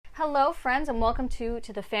Hello, friends, and welcome to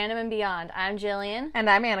the Fandom and Beyond. I'm Jillian. And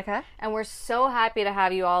I'm Annika. And we're so happy to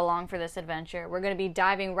have you all along for this adventure. We're going to be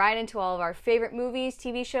diving right into all of our favorite movies,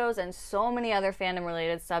 TV shows, and so many other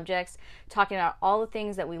fandom-related subjects, talking about all the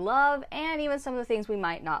things that we love and even some of the things we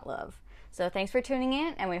might not love. So thanks for tuning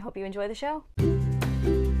in, and we hope you enjoy the show.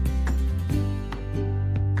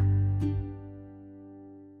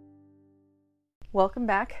 Welcome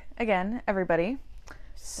back again, everybody.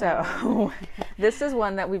 So, this is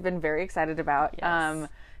one that we've been very excited about. Yes.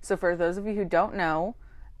 So for those of you who don't know,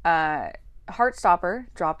 Heartstopper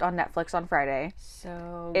dropped on Netflix on Friday.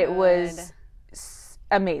 So good. It was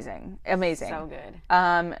amazing. So good.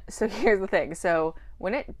 So here's the thing. So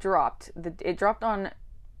when it dropped on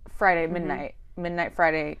Friday midnight.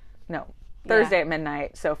 Thursday at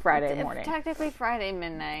midnight. So Friday morning. Technically Friday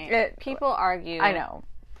midnight. People argue. I know.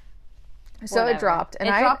 So Whatever. It dropped. And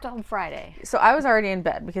it dropped on Friday. So I was already in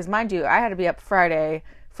bed because, mind you, I had to be up Friday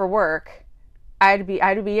for work. I had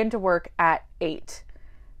to be into work at 8.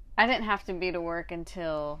 I didn't have to be to work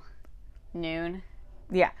until noon.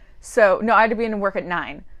 Yeah. So, no, I had to be into work at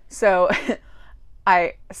 9. So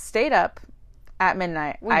I stayed up at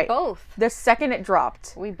midnight. Both. The second it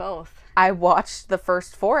dropped. We both. I watched the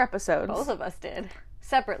first 4 episodes. Both of us did.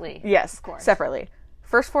 Separately. Yes. Of course. Separately.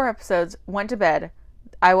 First 4 episodes, went to bed.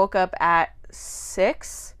 I woke up at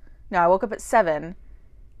 6. No, I woke up at 7.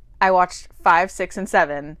 I watched 5, 6, and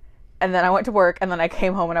 7. And then I went to work, and then I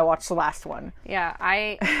came home and I watched the last one. Yeah,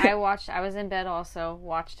 I was in bed also,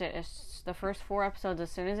 watched it, the first 4 episodes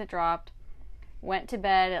as soon as it dropped, went to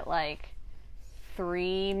bed at like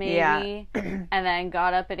 3 maybe, Yeah. and then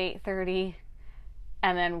got up at 8:30,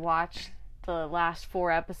 and then watched the last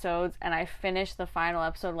 4 episodes, and I finished the final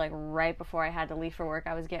episode like right before I had to leave for work.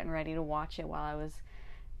 I was getting ready to watch it while I was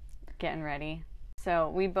getting ready. So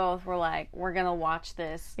we both were like, we're gonna watch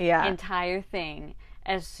this entire thing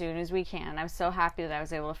as soon as we can. I'm so happy that I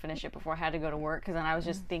was able to finish it before I had to go to work, because then I was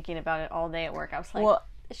just thinking about it all day at work. I was like, well,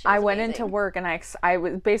 this show's I went amazing. into work and I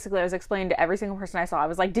was explaining to every single person I saw. I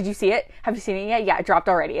was like, "Did you see it? Have you seen it yet?" "Yeah, it dropped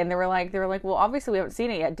already." And they were like, "Well, obviously we haven't seen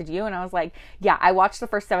it yet. Did you?" And I was like, "Yeah, I watched the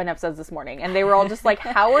first 7 episodes this morning." And they were all just like,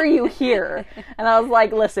 "How are you here?" And I was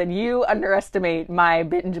like, "Listen, you underestimate my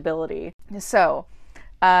binge ability." So,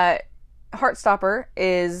 Heartstopper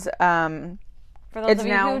is for those of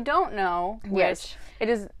you who don't know, which yes, it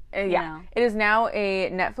is. It is now a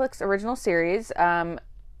Netflix original series.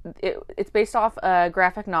 It's based off a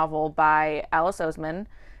graphic novel by Alice Oseman,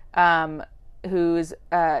 who's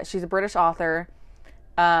she's a British author.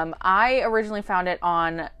 I originally found it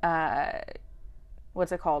on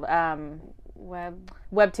what's it called?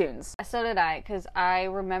 Webtoons. So did I, because I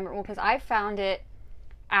remember, because I found it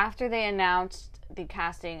after they announced the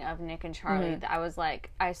casting of Nick and Charlie. I was like,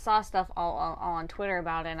 I saw stuff all on Twitter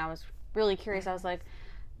about it, and I was really curious. I was like,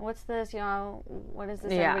 what's this? What is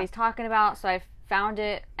this everybody's talking about? So I found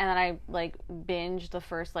it, and then I like binged the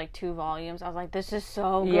first like 2 volumes. I was like, this is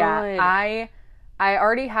so good. Yeah, I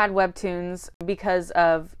already had Webtoons because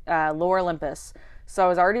of Lore Olympus, so I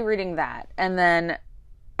was already reading that. And then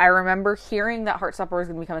I remember hearing that Heartstopper was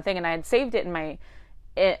going to become a thing, and I had saved it in my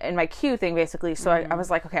queue thing, basically. So I was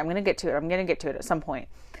like, okay, I'm going to get to it at some point.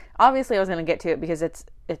 Obviously, I was going to get to it because it's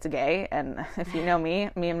gay, and if you know me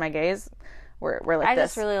and my gays, we're like I this.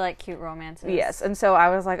 just really like cute romances. Yes, and so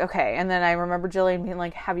I was like, okay. And then I remember Jillian being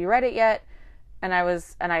like, "Have you read it yet?" And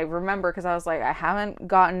I remember because I was like, I haven't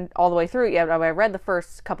gotten all the way through it yet, but I read the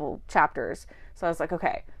first couple chapters. So I was like,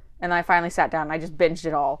 okay. And I finally sat down and I just binged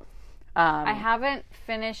it all. I haven't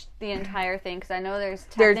finished the entire thing because I know there's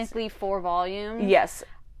technically 4 volumes. Yes.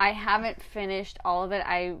 I haven't finished all of it.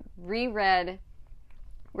 I reread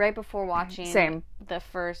right before watching the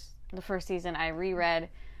first season. I reread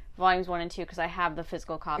volumes 1 and 2 because I have the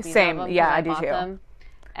physical copies of them. Yeah, I do bought too. them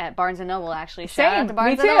at Barnes and Noble, actually. Shout out to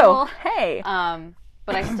Barnes me too. and Noble. Hey.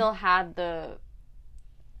 But I still had the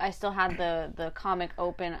comic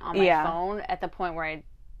open on my phone at the point where I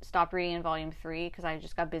stopped reading in volume 3 because I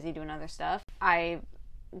just got busy doing other stuff. I've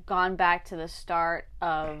gone back to the start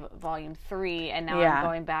of volume 3, and now I'm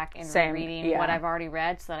going back and rereading what I've already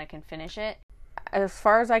read so that I can finish it. As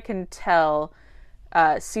far as I can tell,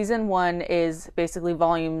 season 1 is basically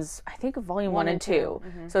volumes, I think volume 1 and 2.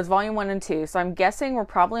 Mm-hmm. So it's volume 1 and 2. So I'm guessing we're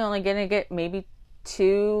probably only going to get maybe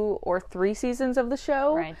 2 or 3 seasons of the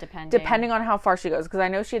show. Right, depending on how far she goes. Because I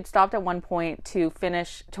know she had stopped at one point to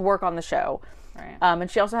work on the show. Right. And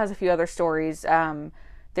she also has a few other stories.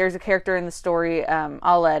 There's a character in the story,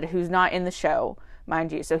 Aled, who's not in the show,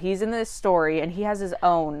 mind you. So he's in this story, and he has his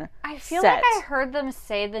own I feel set. like I heard them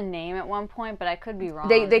say the name at one point, but I could be wrong.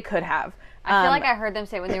 They could have. I feel like I heard them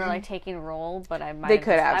say it when they were like taking roll, but I might They have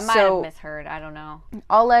could have. I might So- have misheard. I don't know.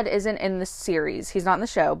 Aled isn't in the series. He's not in the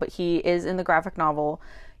show, but he is in the graphic novel.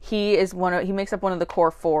 He makes up one of the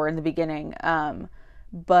core four in the beginning.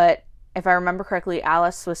 But if I remember correctly,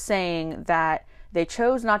 Alice was saying that they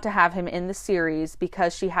chose not to have him in the series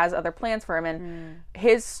because she has other plans for him, and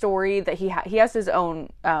his story that he has his own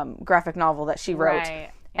graphic novel that she wrote, Right.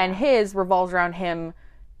 and his revolves around him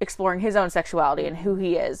exploring his own sexuality and who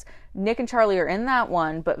he is. Nick and Charlie are in that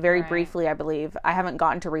one, but very briefly, I believe. I haven't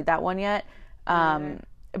gotten to read that one yet.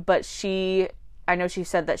 But I know she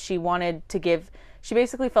said that she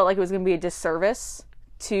basically felt like it was going to be a disservice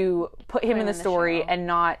to put him in the story show. and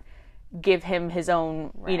not give him his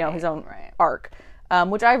own, his own right. arc,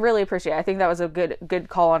 which I really appreciate. I think that was a good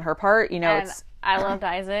call on her part. And I loved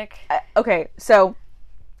Isaac. Okay, so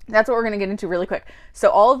that's what we're going to get into really quick. So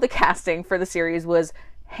all of the casting for the series was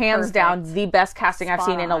hands down the best casting I've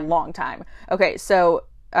seen in a long time. Okay, so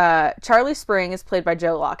Charlie Spring is played by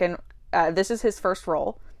Joe Locke, and this is his first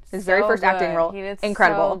role. His very first acting role. He did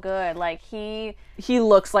incredible. so good. Like he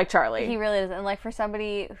looks like Charlie. He really is. And like for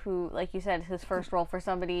somebody who, like you said, his first role, for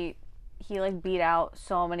somebody, he like beat out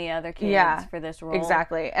so many other kids for this role.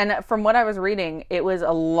 Exactly. And from what I was reading, it was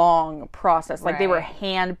a long process. Like they were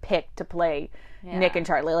hand-picked to play Nick and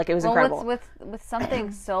Charlie. Like it was incredible. With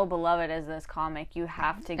something so beloved as this comic, you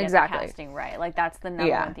have to get the casting right. Like that's the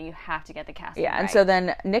number one thing. You have to get the casting right. And so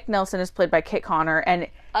then Nick Nelson is played by Kit Connor, and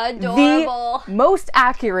adorable. The most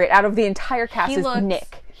accurate out of the entire cast is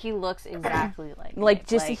Nick. He looks exactly like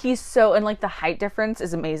Nick. He's so, and like the height difference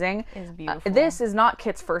is amazing. Is beautiful. This is not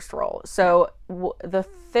Kit's first role. So the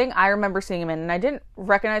thing I remember seeing him in, and I didn't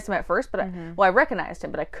recognize him at first, but I recognized him,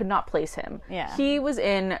 but I could not place him. Yeah. He was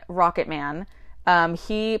in Rocket Man.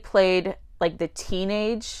 He played like the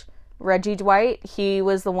teenage Reggie Dwight. He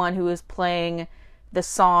was the one who was playing the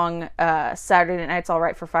song Saturday Night's All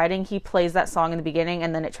Right for Fighting. He plays that song in the beginning,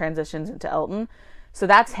 and then it transitions into Elton. So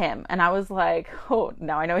that's him. And I was like, oh,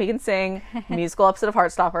 now I know he can sing. Musical episode of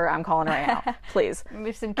Heartstopper. I'm calling right now. Please.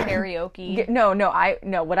 Maybe some karaoke.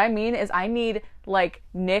 No. What I mean is I need like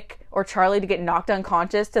Nick or Charlie to get knocked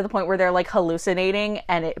unconscious to the point where they're like hallucinating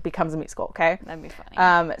and it becomes a musical, okay? That'd be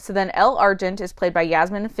funny. So then Elle Argent is played by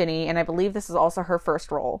Yasmin Finney, and I believe this is also her first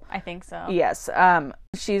role. I think so. Yes.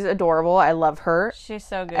 She's adorable. I love her. She's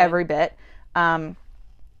so good. Every bit.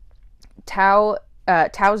 Tao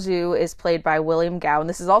Zhu is played by William Gao, and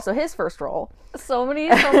this is also his first role. So many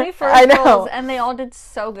first roles, and they all did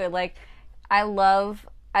so good. Like, I loved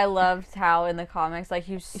Tao in the comics. Like,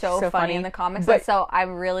 he was so funny in the comics. But, so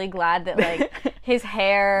I'm really glad that like his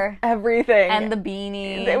hair, everything, and the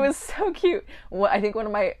beanie, it was so cute. I think one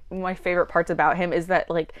of my favorite parts about him is that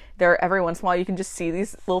like every once in a while you can just see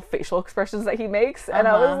these little facial expressions that he makes, and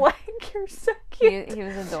I was like, you're so cute. He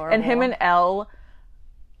was adorable. And him and Elle.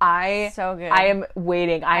 So good. I am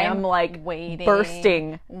waiting. I am like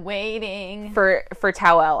bursting. Waiting. For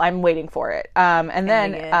Tao. I'm waiting for it. And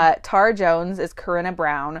then Tara Jones is Corinna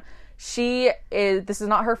Brown. This is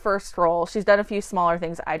not her first role. She's done a few smaller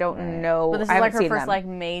things. I don't know. But this is like her first like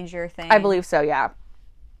major thing. I believe so, yeah.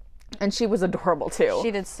 And she was adorable too. She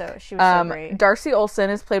was so great. Darcy Olsen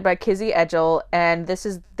is played by Kizzy Edgell, and this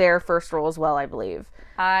is their first role as well, I believe.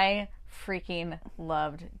 I freaking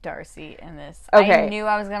loved Darcy in this. Okay. I knew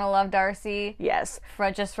I was gonna love Darcy. Yes.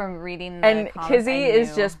 Just from reading the and comics, Kizzy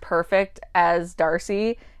is just perfect as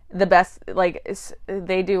Darcy. The best, like,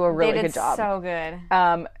 they do a really good job. So good.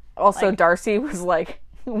 Also, like, Darcy was like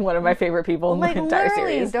one of my favorite people in the entire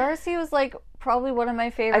series. Darcy was like probably one of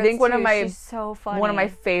my favorites. I think she's so funny. One of my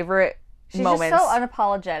favorite moments. She's just so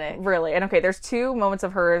unapologetic. Really. And okay, there's two moments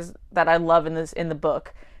of hers that I love in the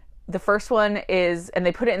book. The first one is, and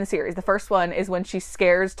they put it in the series, the first one is when she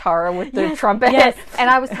scares Tara with the trumpet. Yes, and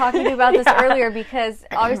I was talking to you about this earlier because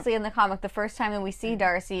obviously in the comic, the first time that we see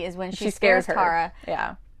Darcy is when she scares her. Tara.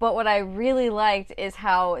 Yeah. But what I really liked is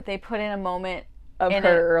how they put in a moment of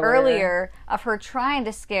her earlier of her trying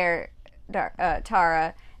to scare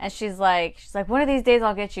Tara, and she's like, one of these days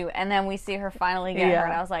I'll get you, and then we see her finally get her,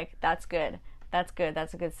 and I was like, that's good. That's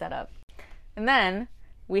a good setup. And then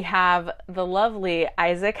we have the lovely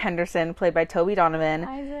Isaac Henderson, played by Toby Donovan.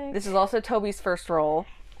 Isaac. This is also Toby's first role.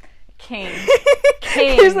 King.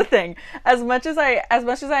 Here's the thing: as much as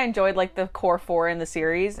I enjoyed like the core four in the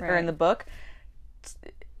series or in the book,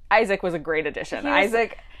 Isaac was a great addition.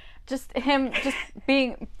 Isaac, just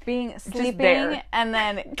being sleeping there. and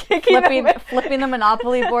then flipping the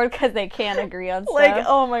Monopoly board because they can't agree on stuff. Like,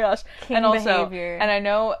 oh my gosh! King and also, behavior. and I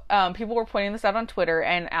know people were pointing this out on Twitter,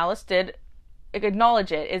 and Alice did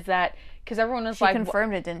acknowledge it. Is that because everyone was she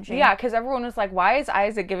confirmed it, didn't she? Yeah, because everyone was like, "Why is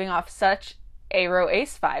Isaac giving off such Aero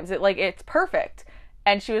Ace vibes. It's perfect.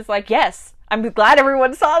 And she was like, yes, I'm glad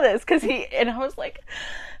everyone saw this, and I was like,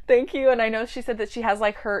 thank you. And I know she said that she has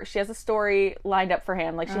she has a story lined up for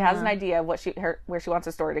him. Like, she has an idea of where she wants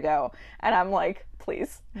the story to go. And I'm like,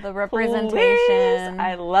 please. The representation. Please.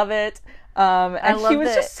 I love it. And he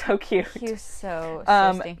was just so cute. He was so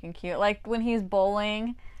stinking cute. Like, when he was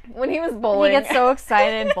bowling. When he was bowling. He gets so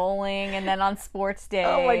excited bowling, and then on sports day.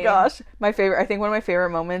 Oh my gosh. I think one of my favorite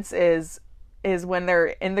moments is when they're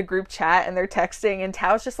in the group chat and they're texting, and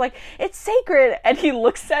Tao's just like, it's sacred, and he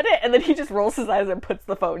looks at it and then he just rolls his eyes and puts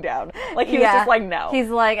the phone down. Like, he was just like, no. He's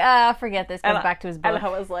like, forget this, goes back to his book. And I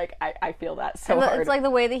was like, I feel that so hard. It's like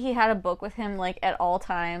the way that he had a book with him, like, at all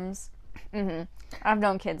times. Mm-hmm. I've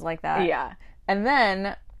known kids like that. Yeah. And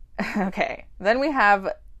then, then we have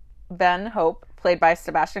Ben Hope, played by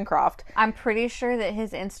Sebastian Croft. I'm pretty sure that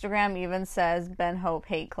his Instagram even says Ben Hope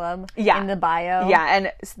Hate Club in the bio. Yeah,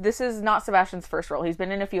 and this is not Sebastian's first role. He's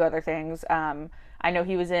been in a few other things. I know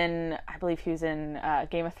he was in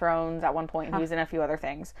Game of Thrones at one point. He was in a few other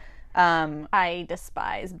things. I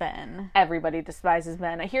despise Ben. Everybody despises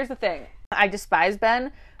Ben. Here's the thing. I despise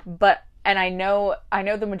Ben, and I know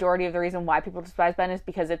the majority of the reason why people despise Ben is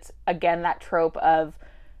because it's, again, that trope of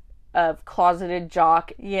closeted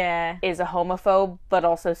jock is a homophobe, but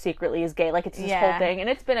also secretly is gay. Like, it's this whole thing. And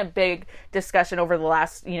it's been a big discussion over the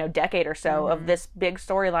last, decade or so of this big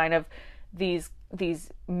storyline of these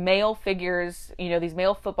male figures, these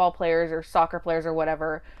male football players or soccer players or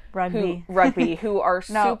whatever. Rugby, who are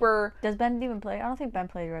super... Does Ben even play? I don't think Ben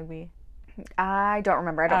played rugby. I don't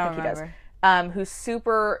remember. I don't think he does. Who's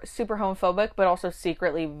super, super homophobic, but also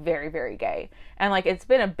secretly very, very gay. And, like, it's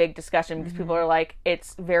been a big discussion because people are like,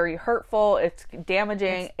 it's very hurtful, it's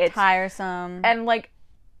damaging, it's tiresome. And, like,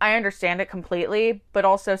 I understand it completely, but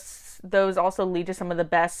also those also lead to some of the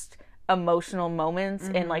best emotional moments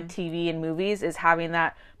in, like, TV and movies, is having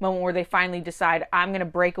that moment where they finally decide, I'm going to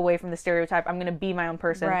break away from the stereotype, I'm going to be my own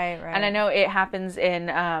person. Right. And I know it happens in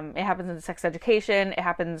Sex Education, it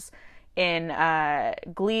happens in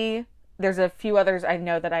Glee. There's a few others I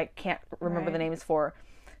know that I can't remember the names for.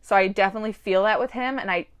 So I definitely feel that with him,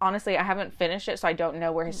 and I haven't finished it, so I don't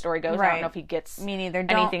know where his story goes. I don't know if he gets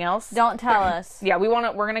anything else. Don't tell us. Yeah, we're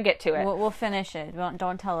gonna get to it. We'll finish it.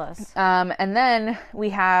 Don't tell us. And then we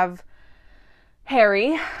have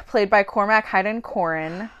Harry, played by Cormac Hayden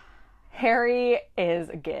Corrin. Harry is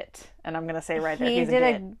a git, and I'm gonna say right there, he's a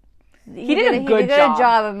git. He did a good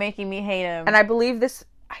job of making me hate him. And I believe this.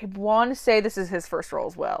 I want to say this is his first role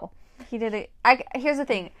as well. He did here's the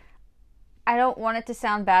thing. I don't want it to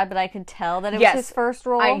sound bad, but I could tell that it was his first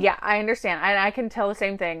role. I understand. I can tell the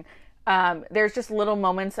same thing. There's just little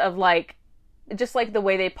moments of, like, just, like, the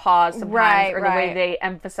way they pause sometimes, or the way they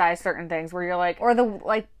emphasize certain things, where you're like... Or the,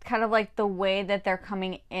 like, kind of like the way that they're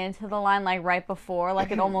coming into the line, like, right before.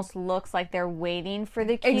 Like, it almost looks like they're waiting for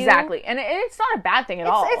the cue. Exactly. And it's not a bad thing at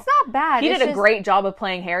all. It's not bad. He did a great job of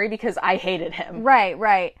playing Harry, because I hated him.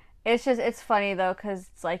 Right. It's funny, though, because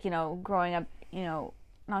it's like, growing up,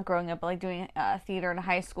 not growing up, but, like, doing theater in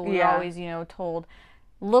high school, we're always, told,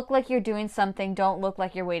 look like you're doing something, don't look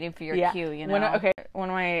like you're waiting for your cue, One of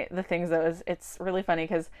the things, though, is it's really funny,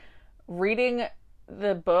 because reading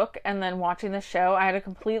the book and then watching the show, I had a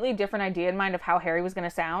completely different idea in mind of how Harry was going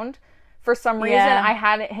to sound. For some reason, I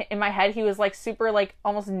had it in my head, he was, like, super, like,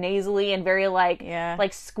 almost nasally and very, like,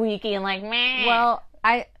 like, squeaky and, like, meh. Well...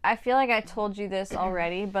 I feel like I told you this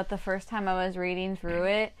already, but the first time I was reading through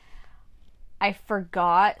it, I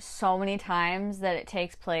forgot so many times that it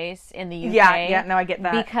takes place in the UK. Yeah, no, I get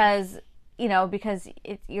that. Because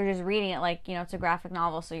you're just reading it like, it's a graphic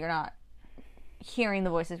novel, so you're not hearing the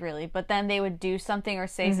voices really. But then they would do something or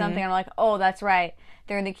say something, and I'm like, oh, that's right.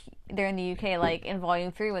 They're in the UK, like in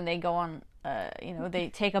Volume 3 when they go on. They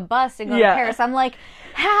take a bus and go to Paris. I'm like,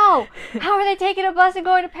 how are they taking a bus and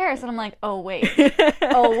going to Paris? And I'm like, oh wait,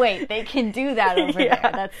 they can do that over there.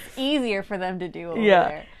 That's easier for them to do over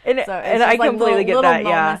there. And I completely get that.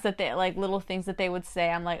 Moments that they, like, little things that they would say.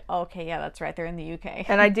 I'm like, okay, yeah, that's right. They're in the UK.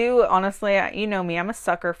 And I do, honestly, you know me, I'm a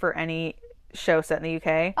sucker for any show set in the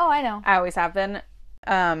UK. Oh, I know. I always have been.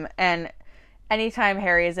 And anytime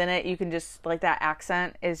Harry is in it, you can just, like, that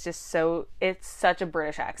accent is just it's such a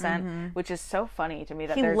British accent, which is so funny to me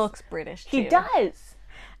that he looks British, too. He does.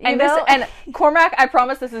 And Cormac, I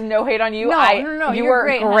promise this is no hate on you. No, you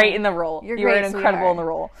were great in the role. You're great, incredible in the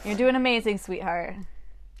role. You're doing amazing, sweetheart.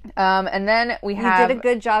 And then we have... You did a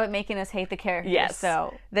good job at making us hate the characters. Yes.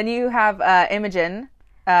 So. Then you have Imogen,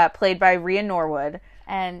 played by Rhea Norwood.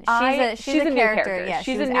 And she's a new character. Yeah,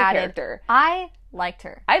 she's a new character. I liked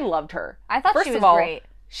her. I loved her. I thought she was great.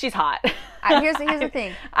 she's hot. Here's the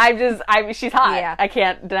thing. She's hot. Yeah. I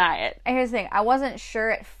can't deny it. And here's the thing. I wasn't sure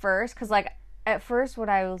at first, because, like, at first what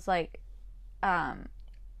I was, like,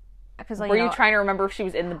 because, like, Were you trying to remember if she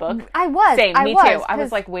was in the book? I was. Same, me too. I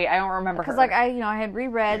was like, wait, I don't remember her. Because, like, I had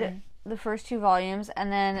reread the first 2 volumes,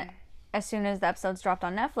 and then as soon as the episodes dropped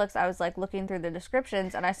on Netflix, I was, like, looking through the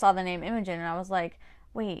descriptions, and I saw the name Imogen, and I was like,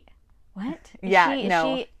 wait, what? Is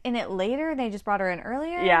she in it later? They just brought her in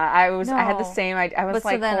earlier? Yeah, I had the same. I was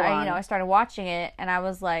like, so then hold on. I started watching it, and I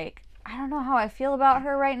was like, I don't know how I feel about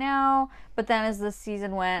her right now. But then as the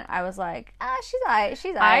season went, I was like, she's alright.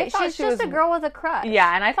 She's alright. She's just a girl with a crush.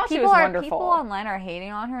 Yeah, and I thought she was wonderful. People online are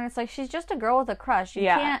hating on her, and it's like, she's just a girl with a crush. You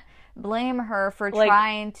can't blame her for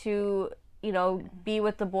trying to, be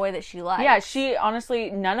with the boy that she likes. Yeah, she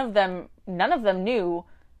honestly, none of them knew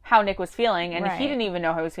how Nick was feeling, and he didn't even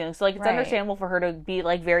know how he was feeling. So, like, it's understandable for her to be,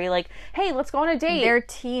 like, very, like, hey, let's go on a date. They're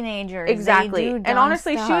teenagers. Exactly. They do dumb and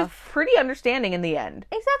honestly, stuff. she was pretty understanding in the end.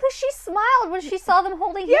 Exactly. She smiled when she saw them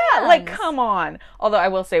holding hands. Yeah, like, come on. Although, I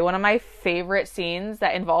will say, one of my favorite scenes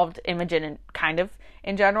that involved Imogen, and kind of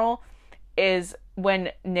in general, is when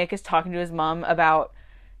Nick is talking to his mom about,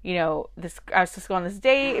 I was just going on this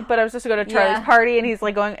date, but I was just going to go to Charlie's party, and he's,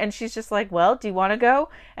 like, going, and she's just like, well, do you want to go?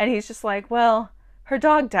 And he's just like, well, her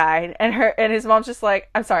dog died, and his mom's just like,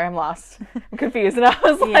 I'm sorry, I'm lost. I'm confused. And I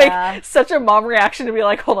was like, such a mom reaction to be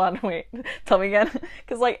like, hold on, wait, tell me again.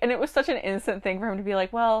 Because, like, and it was such an innocent thing for him to be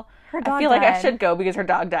like, well, I feel like I should go because her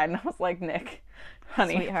dog died. And I was like, Nick,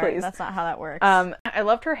 honey, sweetheart, please. That's not how that works. I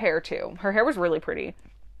loved her hair, too. Her hair was really pretty.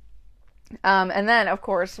 And then, of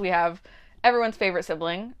course, we have everyone's favorite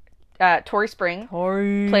sibling, Tori Spring,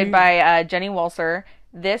 played by Jenny Walser.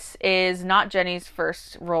 This is not Jenny's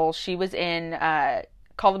first role. She was in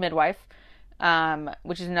Call the Midwife,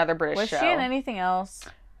 which is another British show. Was she in anything else?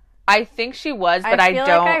 I think she was, but I don't. I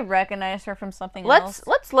feel like I recognize her from something else.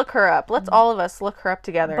 Let's look her up. Let's all of us look her up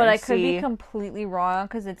together. But I could be completely wrong,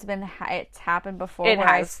 because it's happened before.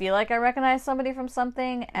 I feel like I recognize somebody from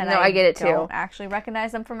something, and I get it too. Don't actually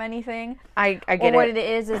recognize them from anything. I get it. Or what it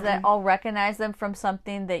is that I'll recognize them from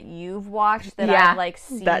something that you've watched that I've like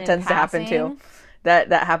seen. That tends to happen too.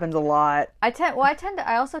 That happens a lot. I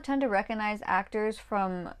also tend to recognize actors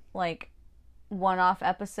from, like, one-off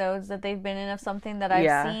episodes that they've been in of something that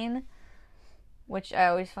I've seen, which I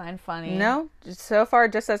always find funny. No, so far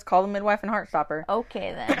it just says Call the Midwife and Heartstopper.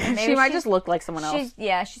 Okay, then. She might just look like someone else.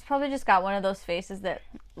 She's probably just got one of those faces that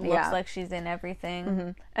looks like she's in everything. Mm-hmm.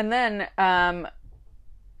 And then, and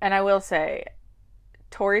I will say,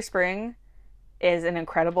 Tori Spring is an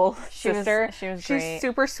incredible sister. She's great. She's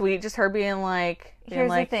super sweet. Just her being like,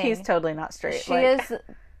 the thing. He's totally not straight. She is,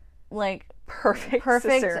 like, perfect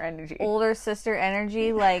sister energy. Older sister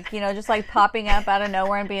energy. Like, just like popping up out of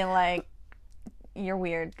nowhere and being like, you're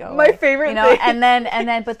weird. Go My away. favorite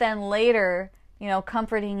thing. But then later,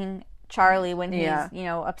 comforting Charlie when he's,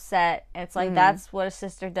 upset. It's like, that's what a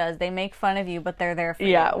sister does. They make fun of you, but they're there for you.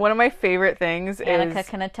 Yeah, one of my favorite things Annika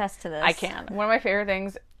can attest to this. I can. One of my favorite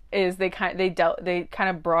things is they kind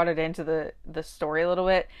of brought it into the story a little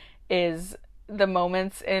bit, is the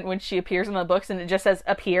moments when she appears in the books and it just says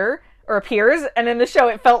appear or appears, and in the show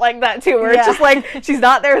it felt like that too, where it's just like she's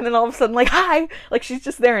not there and then all of a sudden like hi, like she's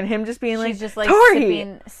just there, and him just being like, she's just like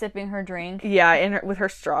sipping her drink, with her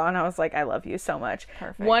straw, and I was like, I love you so much.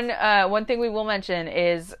 Perfect. One thing we will mention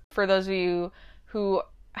is, for those of you who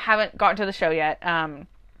haven't gotten to the show yet,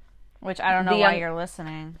 which I don't know why you're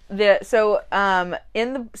listening. In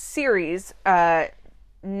the series,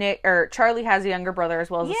 Charlie has a younger brother as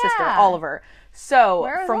well as a sister, Oliver. So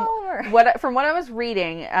Where's Oliver? From what I was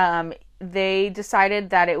reading, they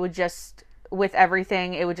decided that it would just, with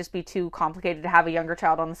everything, it would just be too complicated to have a younger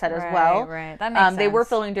child on the set as well. Right, that makes sense. They were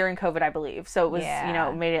filming during COVID, I believe, so it was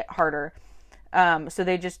made it harder. So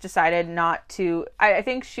they just decided not to. I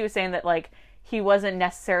think she was saying that, like, he wasn't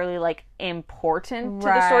necessarily, like, important to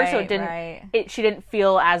the story, so it didn't. She didn't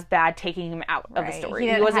feel as bad taking him out of the story.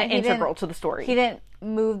 He wasn't integral to the story. He didn't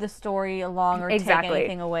move the story along or take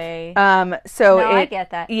anything away. I get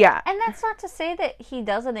that. Yeah, and that's not to say that he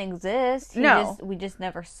doesn't exist. We just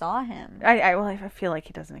never saw him. I feel like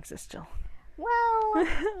he doesn't exist, Jill. Well,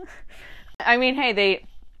 I mean, hey, they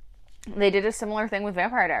did a similar thing with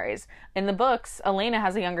Vampire Diaries. In the books, Elena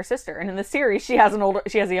has a younger sister, and in the series, she has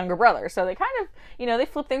a younger brother. So they kind of, they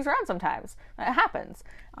flip things around sometimes. It happens.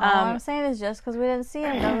 All I'm saying is, just because we didn't see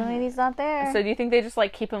him doesn't mean he's not there. So do you think they just,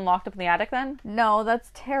 like, keep him locked up in the attic then? No, that's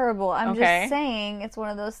terrible. I'm just saying it's one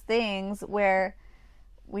of those things where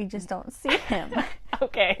we just don't see him.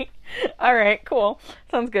 Okay. All right, cool.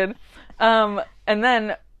 Sounds good. And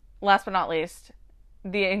then, last but not least,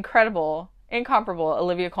 the incredible incomparable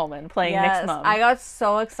Olivia Colman playing Nick's mom. I got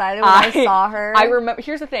so excited when I saw her. I remember,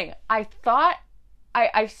 here's the thing. I thought,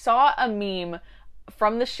 I saw a meme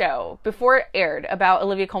from the show before it aired about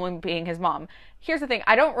Olivia Colman being his mom. Here's the thing.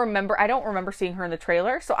 I don't remember seeing her in the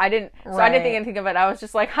trailer, so I didn't think anything of it. I was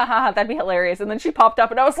just like, ha, that'd be hilarious. And then she popped up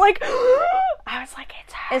and I was like,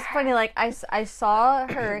 it's her. It's funny, like, I saw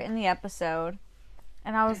her in the episode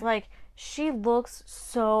and I was like, she looks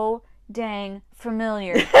so dang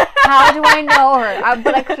familiar. How do I know her?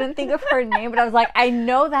 But I couldn't think of her name, but I was like, I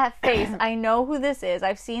know that face. I know who this is.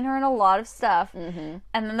 I've seen her in a lot of stuff. Mm-hmm.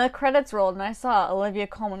 And then the credits rolled and I saw Olivia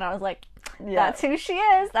Colman. I was like, that's who she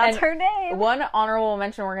is. That's her name. One honorable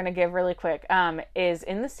mention we're going to give really quick is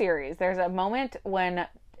in the series. There's a moment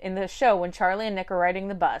in the show when Charlie and Nick are riding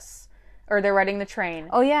the bus, or they're riding the train.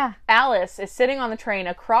 Oh, yeah. Alice is sitting on the train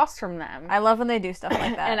across from them. I love when they do stuff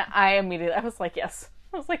like that. And I was like, yes.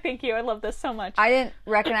 I was like, thank you. I love this so much. I didn't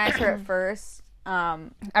recognize her at first. I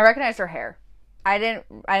recognized her hair. I didn't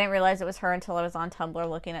realize it was her until I was on Tumblr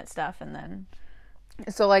looking at stuff, and then...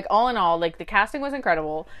 So, like, all in all, like, the casting was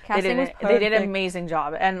incredible. They did an amazing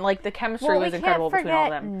job. And, like, the chemistry was incredible between all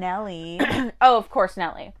of them. Nellie. Oh, of course,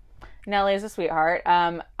 Nellie. Nellie is a sweetheart.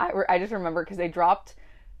 I just remember because they dropped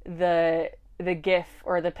the GIF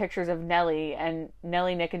or the pictures of Nellie,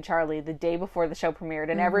 Nick, and Charlie the day before the show premiered,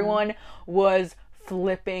 and everyone was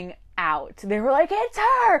flipping out. They were like, it's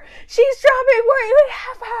her! She's dropping! We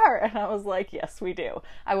have her! And I was like, yes, we do.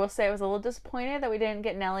 I will say I was a little disappointed that we didn't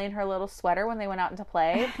get Nellie in her little sweater when they went out into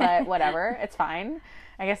play, but whatever. It's fine.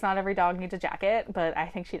 I guess not every dog needs a jacket, but I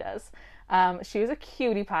think she does. She was a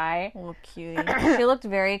cutie pie. Little cutie. She looked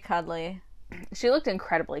very cuddly. She looked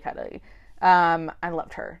incredibly cuddly. I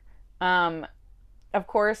loved her. Of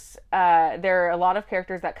course, there are a lot of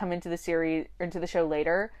characters that come into the series, into the show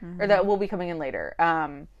later, or that will be coming in later,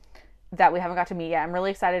 that we haven't got to meet yet. I'm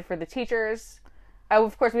really excited for the teachers. Oh,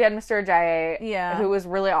 of course, we had Mr. Ajayi, who was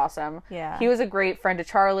really awesome. Yeah. He was a great friend to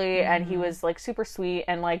Charlie, and he was, like, super sweet,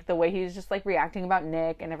 and, like, the way he was just, like, reacting about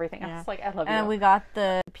Nick and everything. I was like, I love you. And we got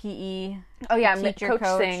the PE teacher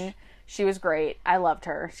coach. Singh. She was great. I loved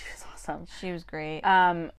her. She was awesome. She was great.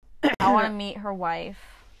 I want to meet her wife.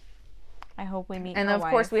 I hope we meet her wife. And, of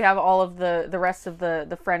course, we have all of the rest of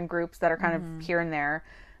the friend groups that are kind of here and there.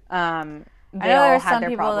 I know there were some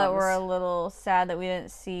people that were a little sad that we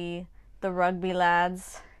didn't see the rugby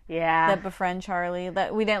lads that befriend Charlie,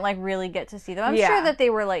 that we didn't, like, really get to see them. I'm sure that they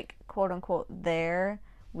were, like, quote unquote there.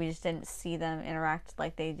 We just didn't see them interact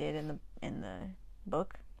like they did in the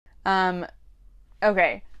book.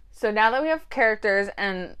 Okay. So now that we have characters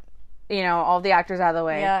and, you know, all the actors out of the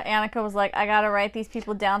way. Yeah, Annika was like, I gotta write these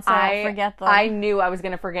people down so I don't forget them. I knew I was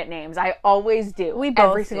gonna forget names. I always do. We both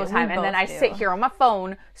every single time. And then I sit here on my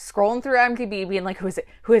phone, scrolling through IMDb, being like, who is it?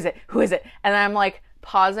 Who is it? Who is it? And then I'm like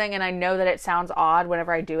pausing, and I know that it sounds odd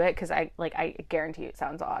whenever I do it, because I guarantee you it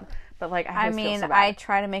sounds odd. But, like, I feel so bad. I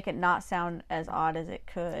try to make it not sound as odd as it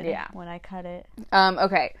could when I cut it.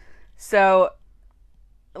 Okay. So,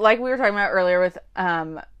 like we were talking about earlier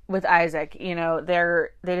with Isaac, you know,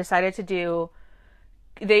 they decided to do,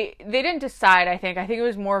 they didn't decide, I think it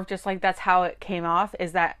was more of just, like, that's how it came off,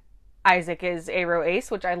 is that Isaac is Aro Ace,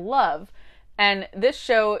 which I love, and this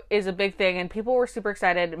show is a big thing, and people were super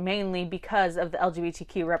excited, mainly because of the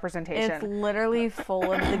LGBTQ representation. It's literally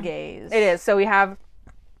full of the gays. It is. So you have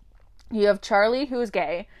Charlie, who's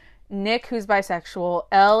gay, Nick, who's bisexual,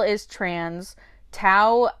 Elle is trans,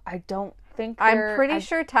 Tao, I'm pretty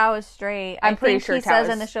sure Tao is straight. I'm pretty sure he says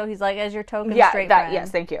in the show, he's like, as your token straight friend.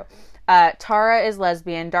 Yes, thank you. Tara is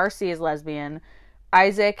lesbian. Darcy is lesbian.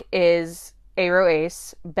 Isaac is Aro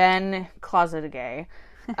Ace. Ben, closeted gay.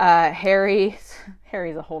 Harry's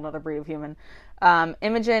a whole nother breed of human.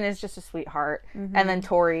 Imogen is just a sweetheart. Mm-hmm. And then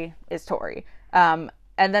Tori is Tori. And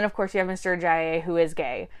then, of course, you have Mr. Ajayi, who is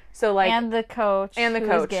gay. So, like, and the coach who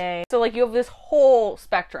is gay. So, like, you have this whole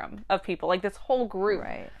spectrum of people, like, this whole group.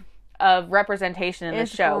 Right. Of representation in the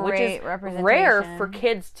show, which is rare for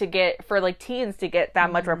kids to get, for, like, teens to get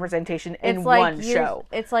that much representation in one show.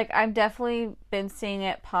 It's like, I've definitely been seeing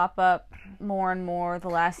it pop up more and more the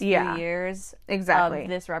last few years. Exactly. Of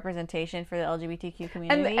this representation for the LGBTQ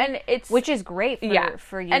community. And it's, which is great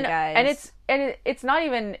for you guys. And it's not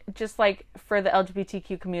even just, like, for the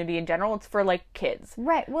LGBTQ community in general. It's for, like, kids.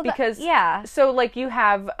 Right. Well, because so, like, you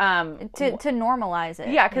have to normalize it.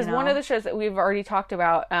 Yeah, because one of the shows that we've already talked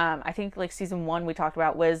about, I think, like, season 1 we talked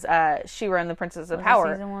about was She-Ra and the Princess of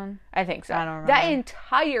Power. Season 1? I think so. I don't remember. That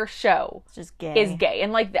entire show is gay,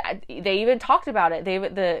 and, like, they even talked about it.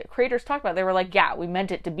 The creators talked about it. They were like, yeah, we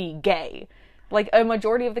meant it to be gay. Like, a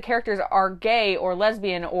majority of the characters are gay or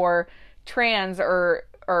lesbian or trans or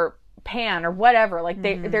pan or whatever. Like,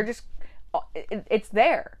 they're just it's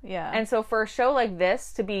there. Yeah. And so for a show like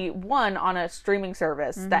this to be, one, on a streaming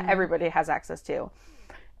service that everybody has access to,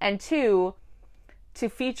 and two, to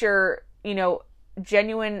feature, you know,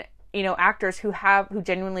 genuine, you know, actors who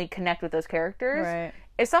genuinely connect with those characters, Right.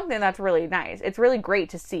 is something that's really nice. It's really great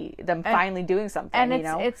to see them finally doing something, And you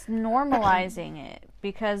know? it's normalizing it,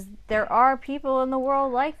 because there are people in the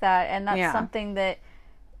world like that, and that's something that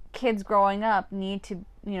kids growing up need to,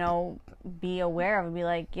 you know, be aware of and be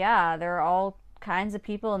like, yeah, there are all kinds of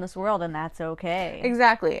people in this world, and that's okay.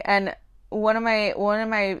 Exactly. And one of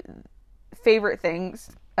my favorite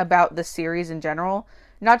things about the series in general,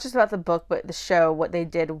 not just about the book but the show, what they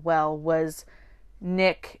did well was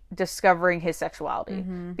Nick discovering his sexuality.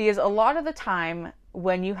 Because a lot of the time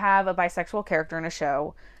when you have a bisexual character in a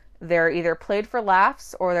show, they're either played for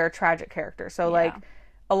laughs or they're a tragic character. So like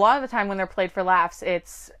a lot of the time when they're played for laughs,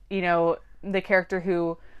 it's, you know, the character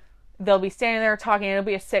who they'll be standing there talking, it'll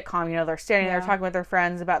be a sitcom, you know, they're standing there talking with their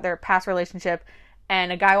friends about their past relationship,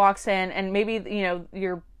 and a guy walks in, and maybe, you know,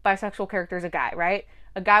 your bisexual character is a guy, right?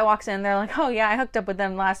 A guy walks in, they're like, oh yeah, I hooked up with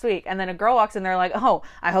them last week. And then a girl walks in, they're like, oh,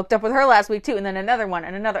 I hooked up with her last week too. And then another one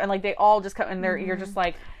and another, and like they all just come and you're just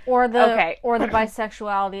like, or the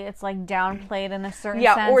bisexuality, it's like downplayed in a certain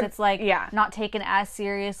sense. Or, it's like not taken as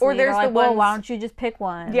seriously. Or there's like, the ones, why don't you just pick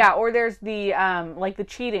one? Yeah, or there's the like the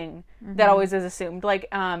cheating that always is assumed. Like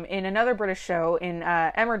in another British show in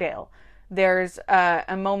Emmerdale, there's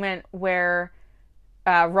a moment where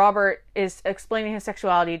Robert is explaining his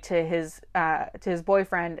sexuality to his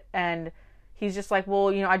boyfriend, and he's just like,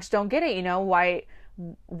 well, you know, I just don't get it, you know,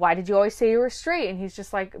 why did you always say you were straight? And he's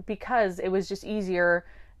just like, because it was just easier,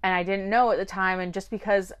 and I didn't know at the time, and just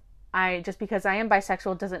because I am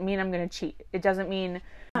bisexual doesn't mean I'm going to cheat. It doesn't mean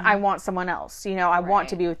I want someone else, you know, I want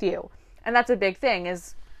to be with you. And that's a big thing,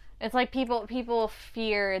 is it's like people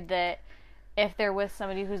fear that if they're with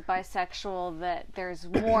somebody who's bisexual, that there's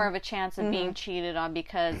more of a chance of being cheated on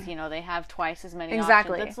because, you know, they have twice as many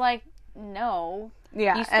options. It's like, no.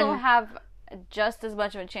 Yeah. You still have just as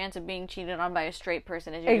much of a chance of being cheated on by a straight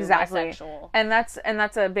person as you do bisexual. And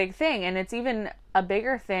that's a big thing. And it's even a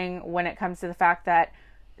bigger thing when it comes to the fact that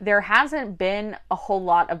there hasn't been a whole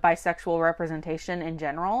lot of bisexual representation in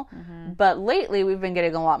general, but lately we've been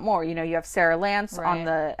getting a lot more. You know, you have Sarah Lance on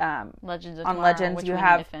the Legends of on Tomorrow, Legends. which you we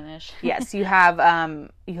have need to finish. Yes, you have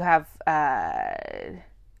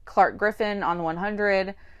Clark Griffin on the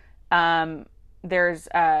 100. There's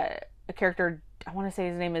a character, I want to say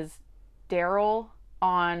his name is Daryl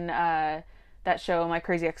on that show, My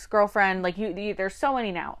Crazy Ex-Girlfriend. Like there's so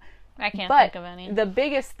many now. I can't think of any. The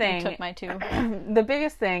biggest thing, you took my two. The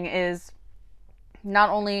biggest thing is not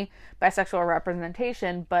only bisexual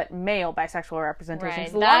representation, but male bisexual representation.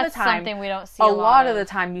 Right. A lot of the time, something we don't see. A lot of the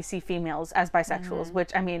time, you see females as bisexuals,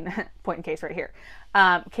 which, I mean, point in case right here.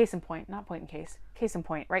 Case in point, not point in case. Case in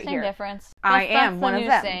point right here. Same difference. I am one of them.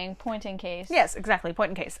 That's the new saying, point in case. Yes, exactly, point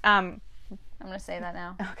in case. I'm going to say that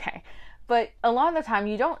now. Okay. But a lot of the time,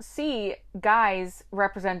 you don't see guys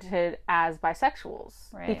represented as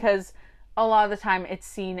bisexuals. Right. Because a lot of the time, it's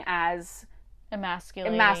seen as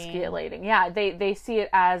emasculating. Yeah, they see it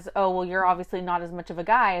as, oh, well, you're obviously not as much of a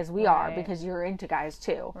guy as we are because you're into guys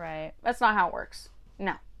too. Right. That's not how it works.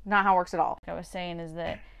 No, not how it works at all. What I was saying is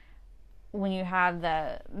that when you have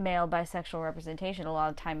the male bisexual representation, a lot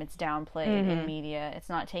of the time it's downplayed in media. It's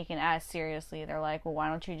not taken as seriously. They're like, well, why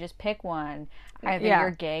don't you just pick one? Either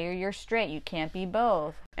you're gay or you're straight. You can't be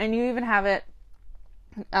both. And you even have it,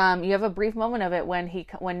 you have a brief moment of it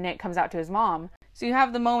when Nick comes out to his mom. So you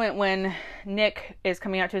have the moment when Nick is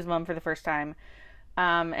coming out to his mom for the first time,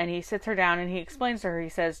 and he sits her down and he explains to her, he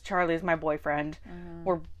says, Charlie is my boyfriend.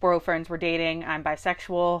 We're boyfriends, we're dating, I'm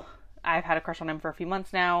bisexual. I've had a crush on him for a few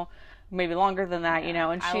months now. Maybe longer than that, you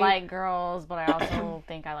know. And I like girls, but I also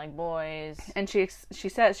think I like boys. And she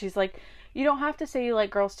says, she's like, you don't have to say you like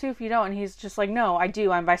girls too if you don't. And he's just like, no, I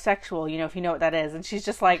do. I'm bisexual, you know, if you know what that is. And she's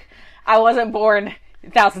just like, I wasn't born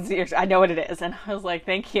thousands of years. I know what it is. And I was like,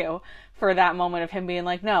 thank you for that moment of him being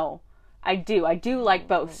like, no, I do like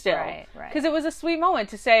both still. Right. Because it was a sweet moment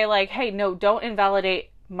to say like, hey, no, don't invalidate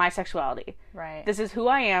my sexuality. Right. This is who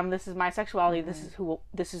I am. This is my sexuality.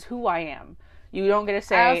 This is who I am. You don't get to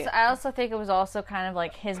say... I also think it was also kind of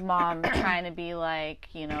like his mom trying to be like,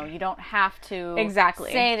 you know, you don't have to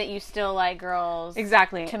say that you still like girls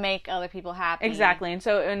to make other people happy. Exactly. And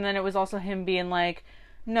then it was also him being like,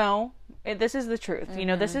 no, this is the truth. You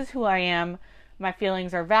know, this is who I am. My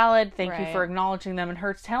feelings are valid. Thank you for acknowledging them. And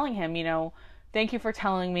her telling him, you know, thank you for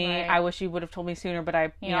telling me. I wish you would have told me sooner, but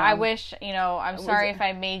I wish, you know, I'm sorry if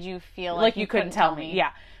I made you feel like you couldn't tell me.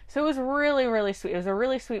 Yeah. So it was really, really sweet. It was a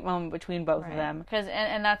really sweet moment between both of them. Because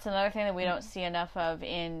and that's another thing that we don't see enough of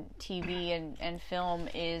in TV and film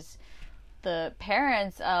is the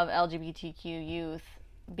parents of LGBTQ youth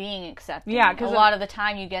being accepting. Yeah, because a lot of the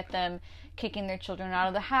time you get them kicking their children out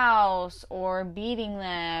of the house or beating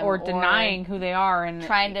them or denying who they are and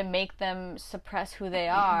trying to make them suppress who they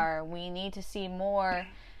are. We need to see more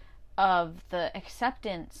of the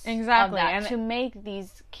acceptance of that and to make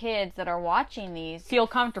these kids that are watching these feel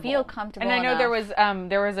comfortable. And I know enough.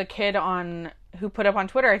 there was a kid who put up on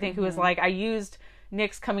Twitter, I think, who was like, I used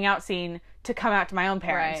Nick's coming out scene to come out to my own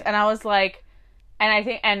parents. Right. And I was like, and I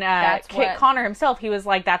think, and Kit Connor himself, he was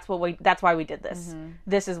like, that's why we did this.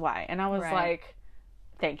 This is why. And I was like,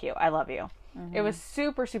 thank you. I love you. It was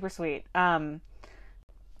super, super sweet.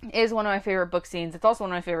 Is one of my favorite book scenes. It's also one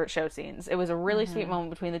of my favorite show scenes. It was a really sweet moment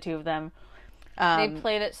between the two of them. They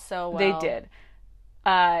played it so well. They did.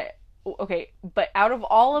 Okay, but out of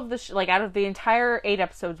all of the out of the entire 8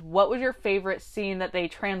 episodes, what was your favorite scene that they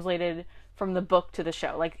translated from the book to the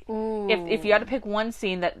show? Like, if you had to pick one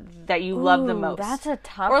scene that you love the most, that's a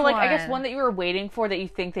tough or one. I guess one that you were waiting for that you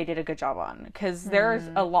think they did a good job on, because there's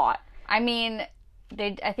a lot. I mean,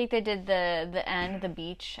 I think they did the end, the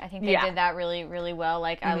beach. I think they did that really, really well.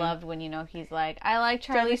 Like, I loved when, he's like, I like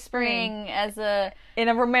Charlie Spring as in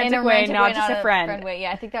a romantic way, not just a friend. Way.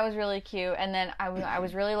 Yeah, I think that was really cute. And then I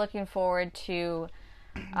was really looking forward to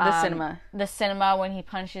the cinema when he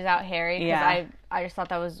punches out Harry, because I just thought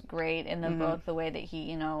that was great in the book, the way that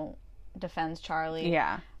he, defends Charlie.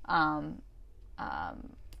 Yeah. I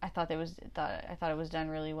thought it was done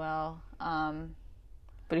really well.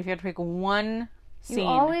 But if you had to pick one scene. You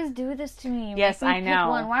always do this to me. Yes, I know. Pick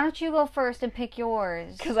one. Why don't you go first and pick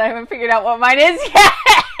yours? Because I haven't figured out what mine is yet.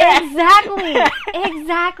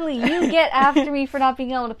 Exactly. You get after me for not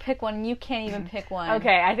being able to pick one, and you can't even pick one.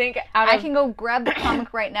 Okay, I think I can go grab the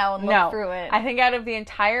comic right now and look through it. I think out of the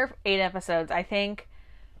entire 8 episodes, I think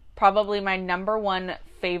probably my number one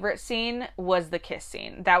favorite scene was the kiss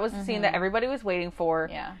scene. That was the scene that everybody was waiting for.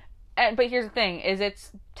 Yeah. But here's the thing: is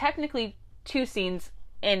it's technically 2 scenes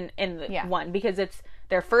in the one, because it's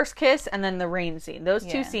their first kiss and then the rain scene. Those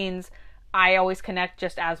 2 scenes I always connect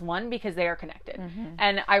just as one because they are connected.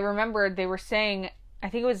 And I remember they were saying, I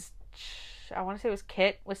think it was, I want to say it was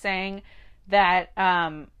Kit was saying that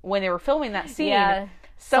when they were filming that scene,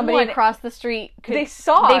 somebody across the street they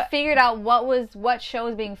figured out what show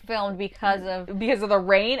was being filmed because of the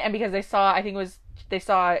rain, and because they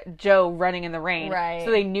saw Joe running in the rain, right?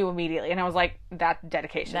 So they knew immediately, and I was like, "That's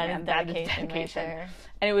dedication, that man. Is dedication right there."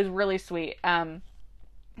 And it was really sweet.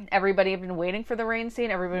 Everybody had been waiting for the rain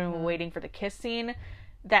scene. Everybody had been waiting for the kiss scene.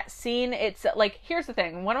 That scene, it's like, here's the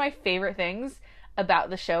thing. One of my favorite things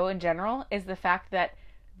about the show in general is the fact that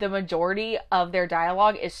the majority of their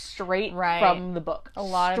dialogue is straight from the book. A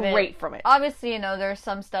lot of it. Straight from it. Obviously, there's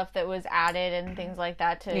some stuff that was added and things like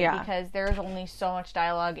that too, because there's only so much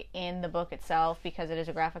dialogue in the book itself because it is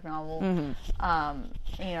a graphic novel.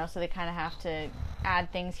 So they kind of have to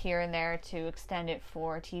add things here and there to extend it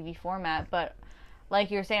for TV format. But like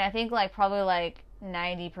you were saying, I think probably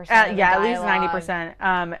 90% of the dialogue, at least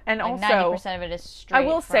 90%. And also 90% of it is straight. I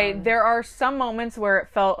will say there are some moments where it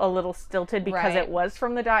felt a little stilted because it was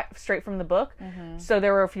from the straight from the book. So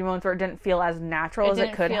there were a few moments where it didn't feel as natural as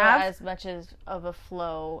it could have. As much of a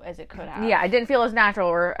flow as it could have. Yeah, it didn't feel as natural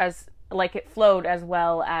or as it flowed as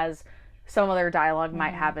well as some other dialogue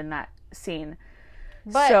might have in that scene.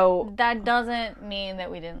 But that doesn't mean that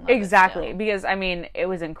we didn't love it because it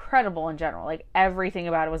was incredible in general. Everything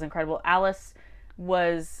about it was incredible. Alice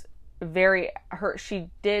was she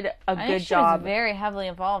did a good job. She was very heavily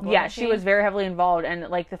involved. She was very heavily involved, and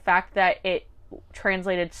the fact that it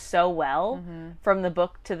translated so well from the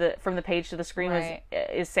book from the page to the screen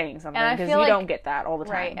is saying something, because you don't get that all the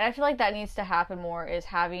time. Right, and I feel like that needs to happen more, is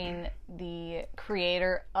having the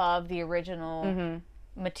creator of the original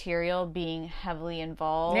material being heavily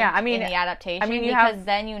involved in the adaptation, because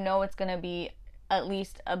then it's going to be at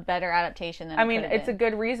least a better adaptation than it's a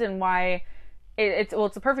good reason why it's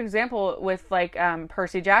a perfect example with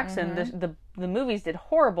Percy Jackson. The movies did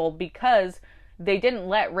horrible because they didn't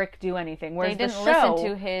let Rick do anything, whereas they didn't listen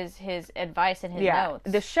to his advice and his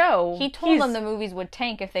notes. The show, he told them the movies would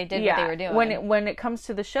tank if they did what they were doing. When it comes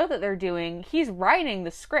to the show that they're doing, he's writing the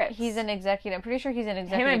script. He's an executive. I'm pretty sure he's an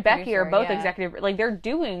executive. Him and Becky are both executive. They're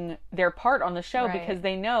doing their part on the show because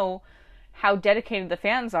they know how dedicated the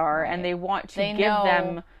fans are, and they want to give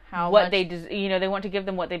them what they want to give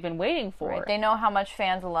them what they've been waiting for. Right. They know how much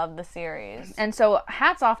fans love the series, and so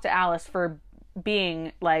hats off to Alice for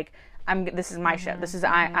being this is my show. This is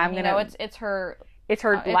I'm gonna. It's her. It's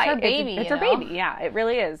her baby. It's her baby. Yeah, it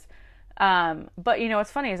really is. But you know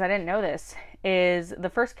what's funny is I didn't know this, is the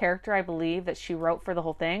first character I believe that she wrote for the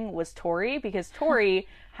whole thing was Tori, because Tori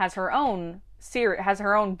has her own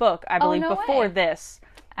book, I believe, no before way. this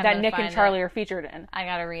I'm that gonna Nick and find Charlie it. are featured in. I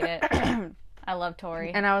gotta read it. I love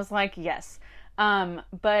Tori. And I was like, yes.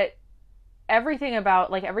 But everything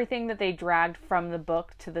that they dragged from the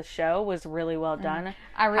book to the show was really well done.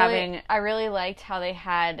 I really liked how they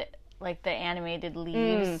had like the animated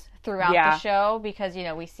leaves throughout Yeah. the show, because you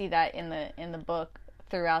know we see that in the book.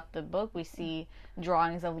 Throughout the book we see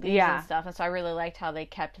drawings of leaves Yeah. and stuff, and so I really liked how they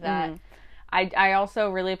kept that. I also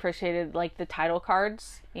really appreciated like the title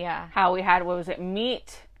cards. Yeah. How we had, what was it?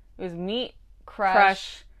 Meet. It was Meet,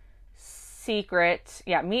 Crush. Secret.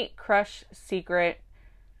 Yeah, Meet, Crush, Secret.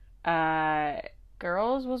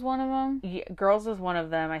 Girls was one of them. Yeah, Girls is one of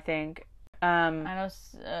them, I think. I know.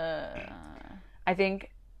 I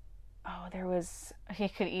think. Oh, there was. He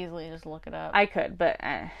could easily just look it up. I could, but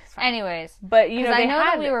it's fine. Anyways, But you know, I they know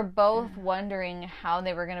had. that we were both wondering how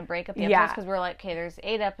they were going to break up the episodes, Yeah. because we're like, okay, there's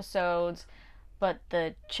 8 episodes, but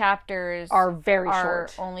the chapters are very are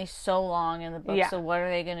short. only so long in the book. Yeah. So what are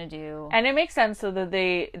they going to do? And it makes sense, so that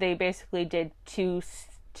they basically did two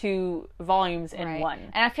volumes in one.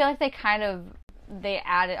 And I feel like they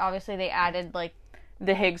added like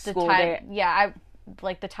The Higgs the School.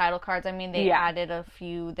 like the title cards. I mean, they Yeah. added a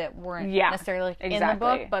few that weren't Yeah, necessarily in the exactly.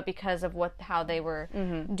 book, but because of how they were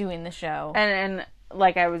doing the show. And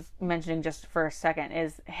like I was mentioning just for a second,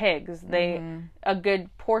 is Higgs. A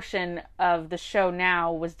good portion of the show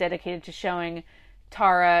now was dedicated to showing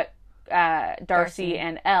Tara, Darcy,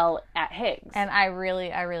 and Elle at Higgs. And I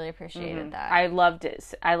really appreciated that. I loved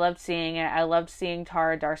it. I loved seeing it. I loved seeing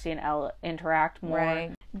Tara, Darcy, and Elle interact more.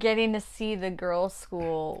 Right. Getting to see the girls'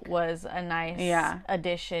 school was a nice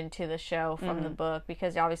addition to the show from the book,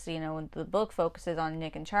 because obviously, you know, the book focuses on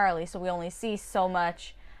Nick and Charlie, so we only see so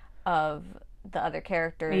much of the other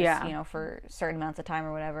characters, you know, for certain amounts of time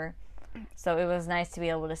or whatever. So it was nice to be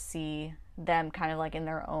able to see them kind of like in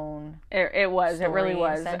their own It really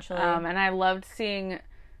was. essentially. And I loved seeing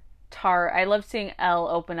Elle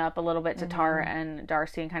open up a little bit to Tara and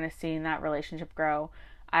Darcy, and kind of seeing that relationship grow.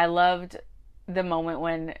 I loved the moment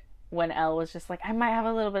when Elle was just like, I might have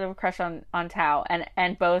a little bit of a crush on Tao,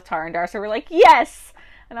 and both Tara and Darcy were like, yes!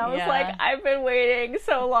 And I was like, I've been waiting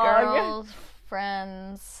so long. Girls,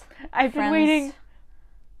 friends. I've been waiting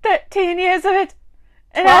 13 years of it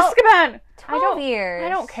in 12 Azkaban. 12 years. I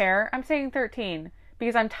don't care. I'm saying 13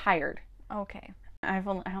 because I'm tired. Okay. I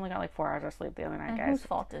only got like 4 hours of sleep the other night, And guys. whose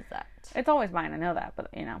fault is that? It's always mine. I know that, but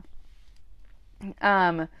you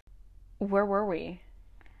know. Where were we?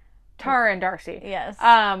 Tara and Darcy. Yes.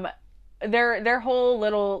 Their whole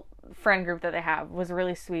little friend group that they have was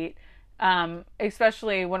really sweet.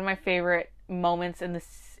 Especially one of my favorite moments in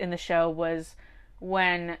the show was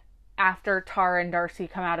when, after Tara and Darcy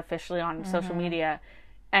come out officially on social media,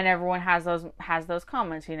 and everyone has those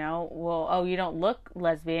comments, you know, well, oh, you don't look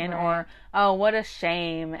lesbian, or oh, what a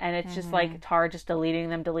shame, and it's just like Tara just deleting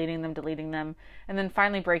them, and then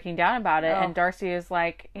finally breaking down about it, and Darcy is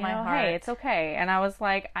like, you know, hey, it's okay, and I was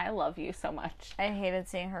like, I love you so much. I hated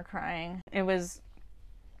seeing her crying. It was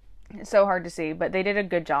so hard to see, but they did a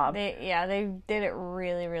good job. They did it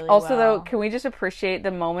really, really also, well. though, can we just appreciate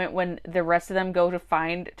the moment when the rest of them go to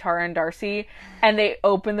find Tara and Darcy, and they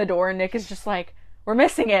open the door, and Nick is just like, we're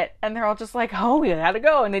missing it, and they're all just like, oh, we gotta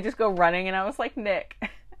go, and they just go running, and I was like, Nick,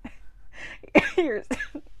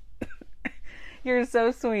 you're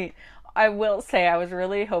so sweet. I will say, I was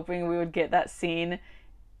really hoping we would get that scene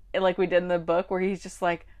like we did in the book, where he's just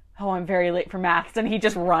like, oh, I'm very late for maths, and he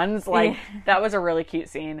just runs. Like, that was a really cute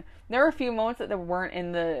scene. There were a few moments that weren't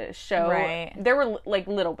in the show. Right. There were, like,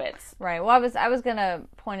 little bits. Right. Well, I was gonna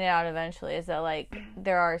point it out eventually, is that, like,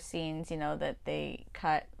 there are scenes, you know, that they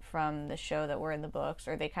cut from the show that were in the books,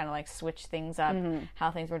 or they kind of, like, switch things up,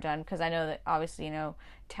 how things were done. Because I know that, obviously, you know,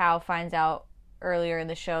 Tao finds out earlier in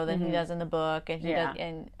the show than he does in the book, and he does,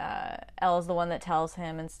 and Elle's the one that tells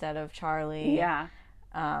him instead of Charlie. Yeah.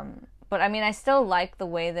 But I mean, I still like the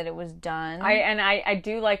way that it was done. I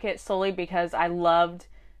do like it solely because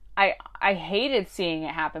I hated seeing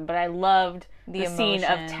it happen, but I loved the scene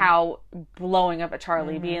of Tao blowing up at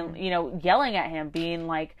Charlie, being, you know, yelling at him, being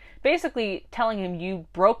like, basically telling him, you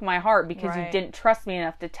broke my heart because you didn't trust me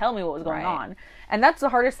enough to tell me what was going on. And that's the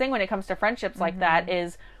hardest thing when it comes to friendships like that,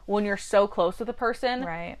 is when you're so close with a person,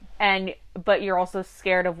 Right. but you're also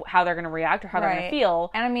scared of how they're going to react or how they're going to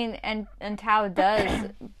feel. And I mean, and Tao does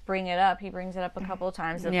bring it up. He brings it up a couple of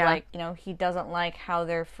times of like, you know, he doesn't like how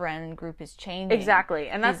their friend group is changing. Exactly.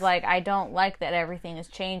 And that's he's like, I don't like that everything is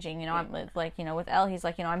changing. You know, I'm like, you know, with Elle, he's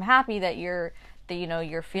like, you know, I'm happy that you're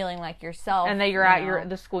feeling like yourself. And that you're at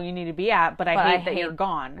the school you need to be at, but I hate that you're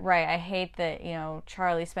gone. Right. I hate that, you know,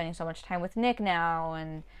 Charlie's spending so much time with Nick now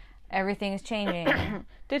and everything is changing.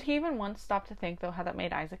 Did he even once stop to think, though, how that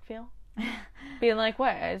made Isaac feel? Being like,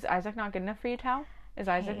 what? Is Isaac not good enough for you, Tao? Is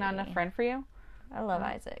Isaac not enough friend for you? I love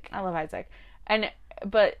Isaac. I love Isaac.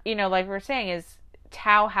 But, you know, like we were saying, is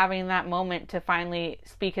Tao having that moment to finally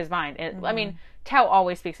speak his mind. I mean, Tao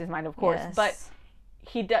always speaks his mind, of course, but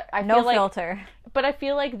he does. No filter. But I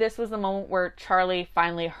feel like this was the moment where Charlie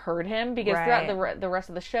finally heard him, because throughout the rest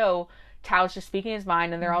of the show, Tao's just speaking his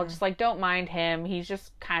mind, and they're all just like, don't mind him. He's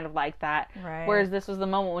just kind of like that. Right. Whereas this was the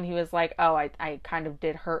moment when he was like, oh, I kind of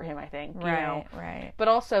did hurt him, I think. You know? Right. But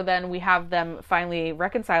also then we have them finally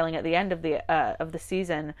reconciling at the end of the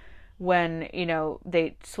season, when, you know,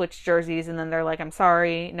 they switch jerseys and then they're like, I'm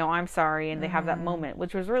sorry. No, I'm sorry. And they have that moment,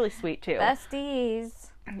 which was really sweet too. Besties.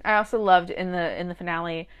 I also loved in the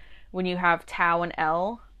finale when you have Tao and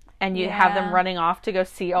Elle and you have them running off to go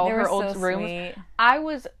see all her old rooms. Sweet. I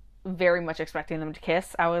was very much expecting them to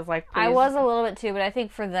kiss. I was like, please. I was a little bit too, but I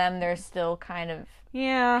think for them, they're still kind of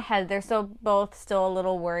they're still both a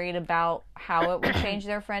little worried about how it would change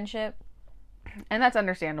their friendship. And that's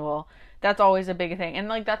understandable. That's always a big thing. And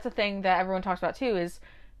like that's the thing that everyone talks about too, is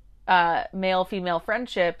male-female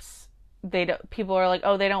friendships. People are like,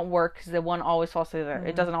 oh, they don't work because the one always falls to the other.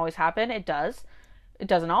 It doesn't always happen. It does. It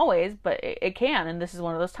doesn't always, but it can. And this is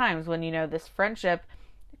one of those times when, you know, this friendship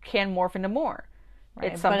can morph into more.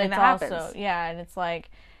 Right. It's something that happens. Also, and it's like,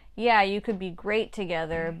 you could be great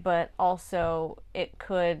together, but also it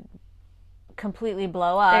could completely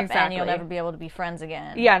blow up and you'll never be able to be friends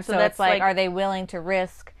again. Yeah, so that's like, are they willing to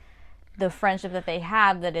risk the friendship that they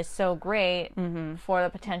have that is so great for the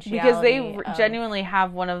potentiality? Because they genuinely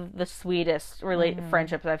have one of the sweetest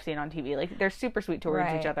friendships I've seen on TV. Like, they're super sweet towards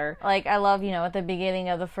each other. Like, I love, you know, at the beginning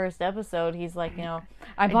of the first episode, he's like, you know,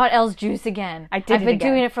 I bought Elle's juice again. I've been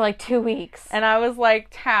doing it for like 2 weeks. And I was like,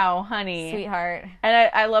 Tao, honey. Sweetheart.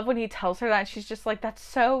 And I love when he tells her that, and she's just like, that's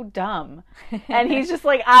so dumb. And he's just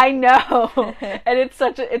like, I know. And it's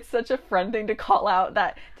such a friend thing to call out,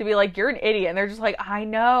 that to be like, you're an idiot. And they're just like, I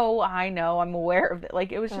know, I'm aware of it.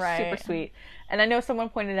 Like, it was just super sweet. And I know someone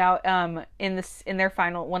pointed out one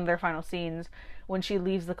of their final scenes, when she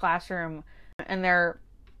leaves the classroom and there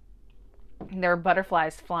are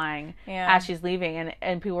butterflies flying as she's leaving,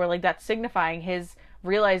 and people were like, that's signifying his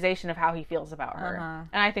realization of how he feels about her.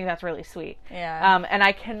 And I think that's really sweet. And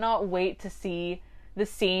I cannot wait to see the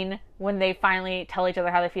scene when they finally tell each other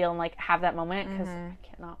how they feel and like have that moment, because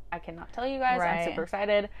I cannot tell you guys. I'm super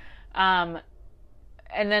excited.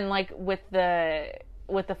 And then like with the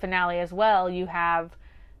finale as well, you have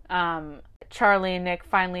Charlie and Nick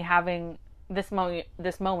finally having this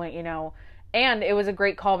moment, you know. And it was a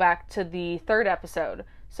great callback to the third episode.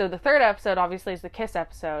 So the third episode obviously is the kiss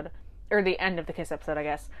episode, or the end of the kiss episode, I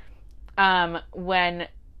guess. When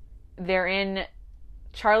they're in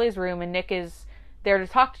Charlie's room and Nick is there to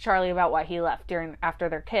talk to Charlie about why he left after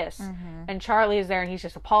their kiss. And Charlie is there and he's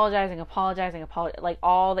just apologizing, like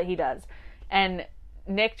all that he does. And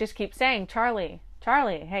Nick just keeps saying, Charlie,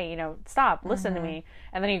 hey, you know, stop, listen to me.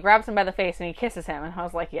 And then he grabs him by the face and he kisses him. And I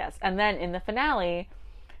was like, yes. And then in the finale,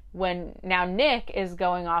 when now Nick is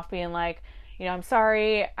going off being like, you know, I'm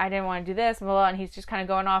sorry, I didn't want to do this, blah, blah, and he's just kind of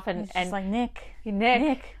going off and just like, Nick,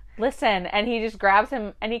 listen. And he just grabs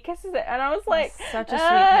him and he kisses it. And I was like, that's such a sweet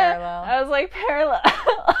parallel. I was like,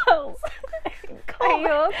 parallels. Are you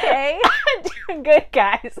okay? I'm doing good,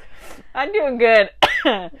 guys. I'm doing good.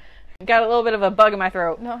 Got a little bit of a bug in my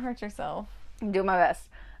throat. Don't hurt yourself. I'm doing my best.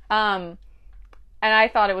 And I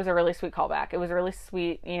thought it was a really sweet callback. It was a really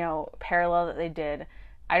sweet, you know, parallel that they did.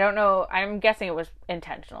 I don't know. I'm guessing it was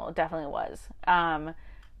intentional. It definitely was.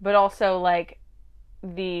 But also like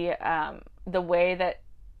the way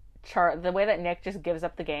that Nick just gives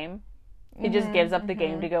up the game. He just gives up the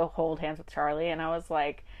game to go hold hands with Charlie, and I was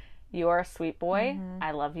like, you are a sweet boy.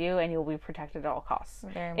 I love you, and you'll be protected at all costs.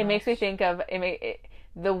 It makes me think of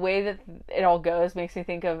the way that it all goes makes me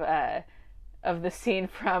think of the scene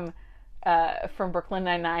from Brooklyn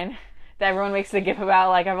Nine-Nine that everyone makes the gif about.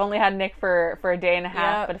 Like, I've only had Nick for a day and a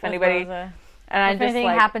half, but if anything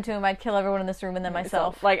happened to him, I'd kill everyone in this room and then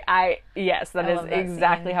myself. Like, that is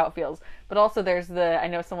exactly how it feels. But also, I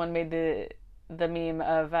know someone made the meme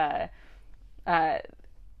of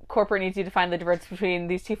corporate needs you to find the difference between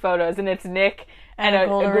these two photos, and it's Nick and a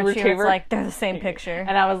golden golden retriever. retriever. It's like they're the same picture.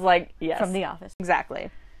 And I was like, yes. From The Office.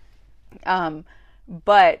 Exactly.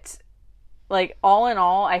 But like all in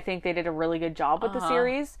all, I think they did a really good job with the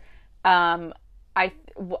series. I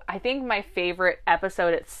think my favorite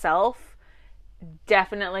episode itself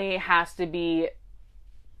definitely has to be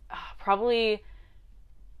probably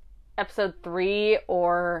episode 3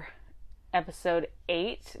 or episode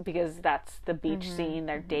 8, because that's the beach scene,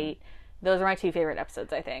 their date. Those are my 2 favorite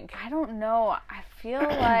episodes, I think. I don't know. I feel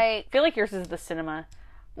like... I feel like yours is the cinema.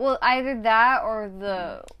 Well, either that or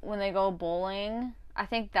when they go bowling. I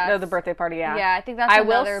think that's... No, the birthday party, yeah. Yeah, I think that's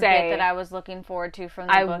another bit that I was looking forward to from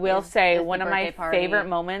the book. I will say, is one of my favorite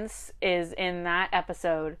moments is in that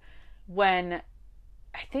episode when...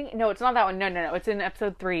 I think... No, it's not that one. No. It's in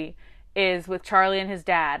episode 3. Is with Charlie and his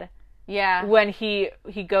dad. Yeah. When he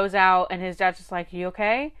goes out and his dad's just like, you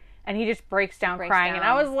okay? And he just breaks down crying. And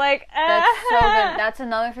I was like, That's so good. That's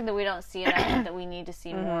another thing that we don't see, and I think that we need to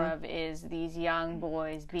see more of, is these young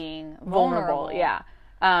boys being vulnerable. Yeah.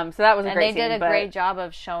 So that was a great scene. And they did a great job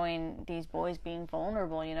of showing these boys being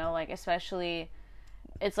vulnerable, you know, like, especially,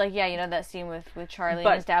 it's like, yeah, you know, that scene with Charlie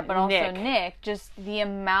and his dad, but also Nick, just the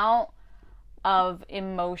amount of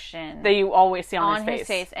emotion that you always see on his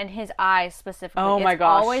face and his eyes specifically. Oh my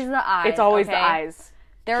gosh. It's always the eyes. It's always the eyes.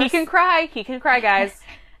 He can cry, guys.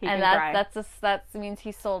 That means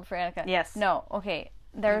he's sold for Annika. Yes. No, okay.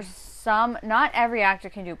 There's some, not every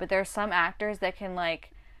actor can do, but there's some actors that can,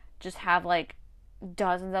 like, just have, like,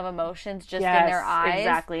 dozens of emotions just in their eyes.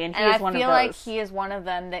 Exactly. And I feel like he is one of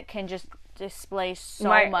them that can just display so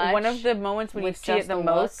much. One of the moments when you see it the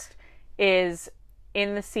most is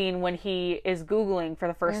in the scene when he is Googling for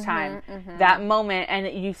the first time. That moment, and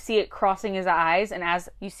you see it crossing his eyes, and as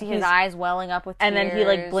you see his eyes welling up with tears. And then he,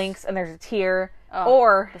 like, blinks, and there's a tear. Oh,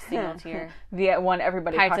 or the single tear. The one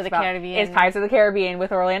everybody Pirates talks of the about Caribbean. is Pirates of the Caribbean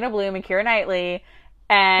with Orlando Bloom and Keira Knightley.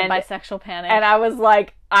 And the bisexual panic. And I was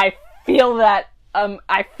like, I feel that.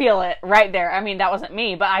 I feel it right there. I mean, that wasn't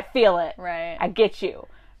me, but I feel it. Right. I get you.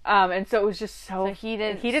 And so it was just so he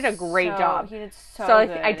did a great job. He did so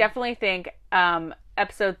good. I definitely think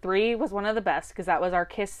episode 3 was one of the best, because that was our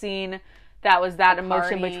kiss scene. That was that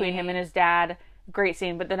emotion between him and his dad. Great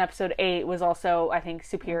scene. But then episode 8 was also, I think,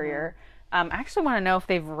 superior. I actually want to know if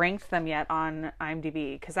they've ranked them yet on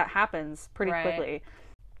IMDb, because that happens pretty quickly.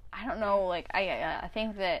 I don't know. Like, I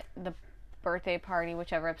think that the birthday party,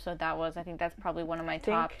 whichever episode that was, I think that's probably one of my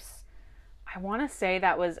tops. I want to say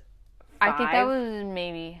that was 5. I think that was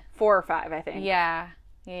maybe 4 or 5, I think. Yeah.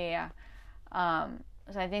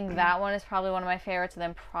 So I think that one is probably one of my favorites, and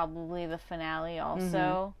then probably the finale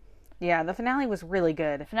also. Yeah, the finale was really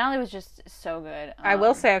good. The finale was just so good. I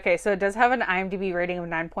will say, okay, so it does have an IMDb rating of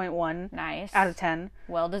 9.1. Nice. Out of 10.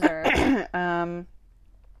 Well deserved. Does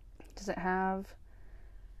it have...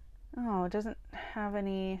 Oh, it doesn't have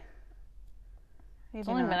any... It's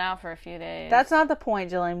only been out for a few days. That's not the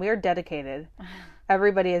point, Jillian. We are dedicated.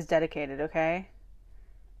 Everybody is dedicated, okay?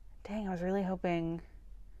 Dang, I was really hoping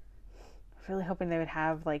they would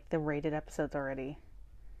have, like, the rated episodes already.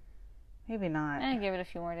 Maybe not. And give it a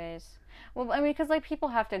few more days. Well, I mean, because, like, people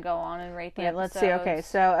have to go on and rate the episodes. Let's see. Okay,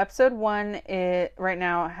 so episode 1 right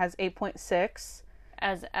now has 8.6.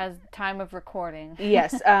 As time of recording.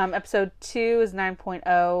 Yes. Episode 2 is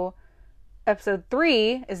 9.0. Episode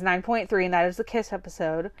 3 is 9.3, and that is the kiss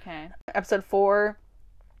episode. Okay. Episode 4,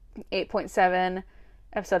 8.7.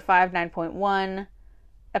 Episode 5, 9.1.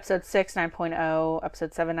 Episode 6, 9.0.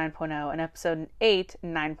 Episode 7, 9.0. And episode 8,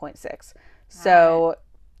 9.6. So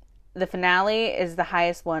the finale is the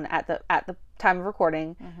highest one at the time of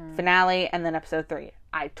recording. Finale, and then episode 3.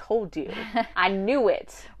 I told you. I knew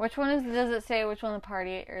it. Which one does it say which one the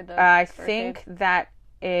party or the I think that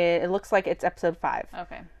it looks like it's episode 5.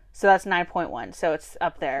 Okay. So that's 9.1. So it's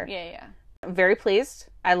up there. Yeah. I'm very pleased.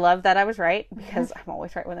 I love that I was right, because I'm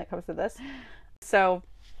always right when it comes to this. So,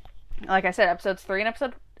 like I said, episodes 3 and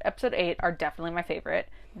episode 8 are definitely my favorite.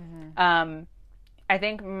 I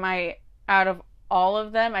think out of all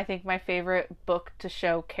of them, I think my favorite book to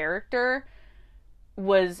show character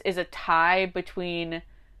is a tie between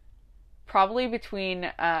Charlie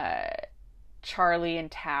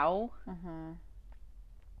and Tao.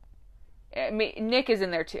 I mean, Nick is in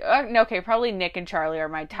there too. Okay, probably Nick and Charlie are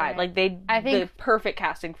my tie. Right. Like I think the perfect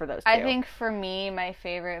casting for those two. I think for me, my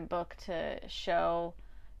favorite book to show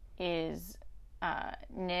is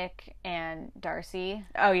Nick and Darcy.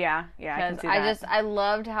 Oh yeah, I can see that. I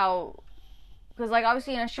loved how, because, like,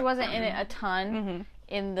 obviously, you know, she wasn't in it a ton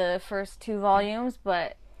in the first 2 volumes,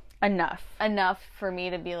 but enough for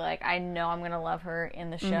me to be like, I know I'm gonna love her in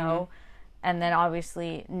the show. And then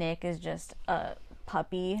obviously Nick is just a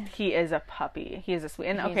puppy. He is a puppy. He is a sweet.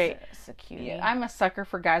 And okay, He's a cutie. yeah, I'm a sucker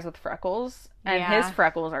for guys with freckles, and Yeah. his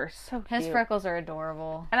freckles are so cute. His freckles are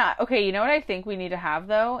adorable. And okay, you know what I think we need to have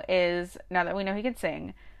though is, now that we know he can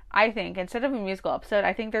sing, I think instead of a musical episode,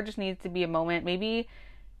 I think there just needs to be a moment, maybe,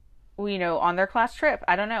 on their class trip.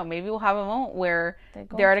 I don't know. Maybe we'll have a moment where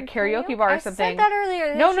they're at a karaoke bar or something. I said that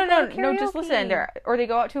earlier. No. Just listen. Or they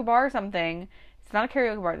go out to a bar or something. It's not a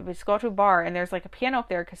karaoke bar. They just go out to a bar and there's like a piano up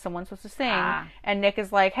there because someone's supposed to sing. And Nick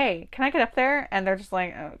is like, "Hey, can I get up there?" And they're just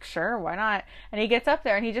like, "Oh, sure, why not?" And he gets up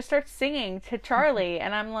there and he just starts singing to Charlie.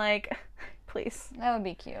 And I'm like, please. That would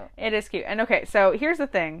be cute. It is cute. And okay, so here's the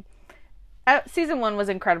thing. Season 1 was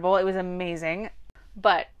incredible. It was amazing.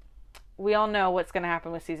 But we all know what's going to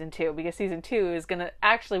happen with season 2, because season 2 is going to,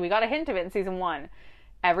 actually, we got a hint of it in season 1.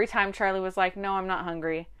 Every time Charlie was like, "No, I'm not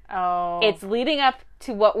hungry." Oh. It's leading up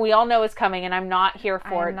to what we all know is coming, and I'm not here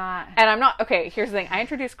for it. And I'm not, okay, here's the thing. I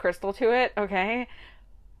introduced Crystal to it, okay?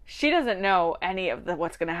 She doesn't know any of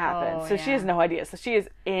what's going to happen. So she has no idea. So she is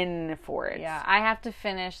in for it. Yeah, I have to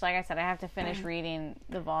finish, like I said, I have to finish reading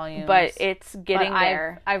the volumes. But it's getting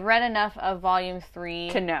there. I've read enough of volume 3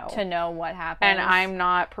 to know what happens. And I'm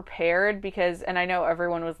not prepared because, and I know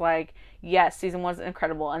everyone was like, yes, season 1's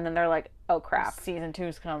incredible. And then they're like, oh crap. Season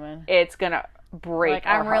 2's coming. It's going to break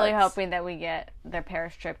our I'm really hearts. hoping that we get their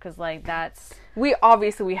Paris trip, because like that's... We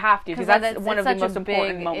have to, because that's one of the most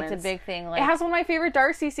important moments. It's a big thing. Like, it has one of my favorite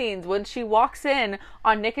Darcy scenes when she walks in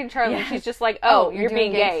on Nick and Charlie. Yes. She's just like, oh, you're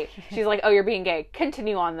being gay. She's like, oh, you're being gay.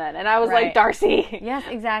 Continue on then. And I was like, Darcy. Yes,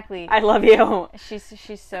 exactly. I love you. She's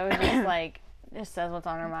so just like, just says what's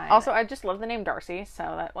on her mind. Also, I just love the name Darcy, so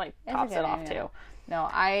that like tops it off too. No,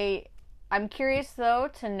 I'm curious though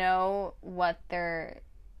to know what they're...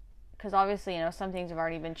 Because obviously, some things have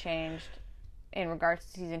already been changed in regards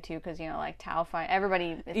to season 2. Because, like,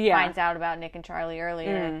 everybody finds out about Nick and Charlie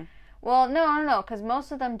earlier. Well, no. Because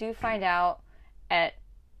most of them do find out at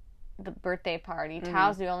the birthday party.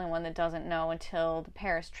 Tao's the only one that doesn't know until the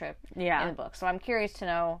Paris trip in the book. So I'm curious to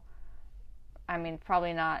know. I mean,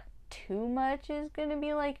 probably not too much is going to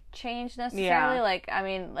be, like, changed necessarily. Yeah. Like, I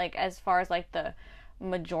mean, like, as far as, like, the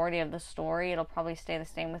majority of the story, it'll probably stay the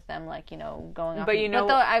same with them, like, going off. But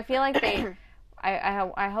though, I feel like they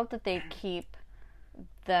I hope that they keep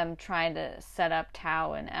them trying to set up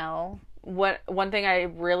Tao and Elle. One thing I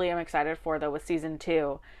really am excited for though with season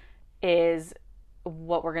 2 is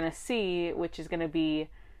what we're gonna see, which is gonna be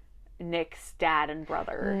Nick's dad and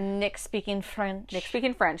brother. Nick speaking French,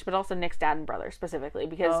 but also Nick's dad and brother specifically,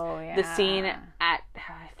 because the scene at,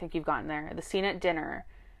 I think you've gotten there, the scene at dinner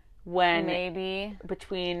when maybe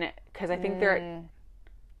between, because I think they're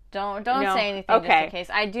don't say anything just in case.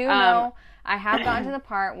 I do know I have gotten to the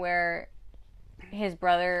part where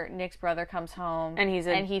Nick's brother comes home and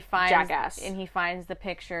he finds jackass, and he finds the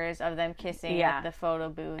pictures of them kissing at the photo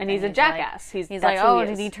booth, and he's a jackass. He's like, oh,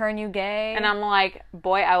 did he turn you gay? And I'm like,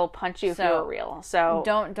 boy, I will punch you if you're real. So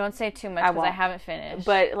don't say too much because I haven't finished.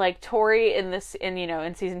 But like Tori in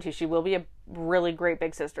season 2, she will be a really great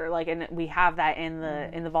big sister. Like, and we have that in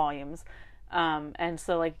the volumes. And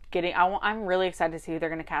so like I'm really excited to see who they're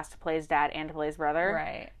going to cast to play his dad and to play his brother.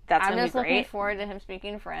 Right. That's going to be great. I'm just looking forward to him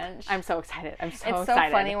speaking French. I'm so excited. It's so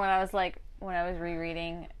funny when I was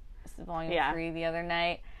rereading volume 3 the other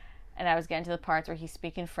night, and I was getting to the parts where he's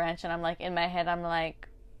speaking French, and I'm like, in my head, I'm like,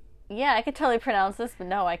 yeah, I could totally pronounce this, but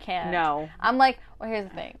no, I can't. No. I'm like, well, here's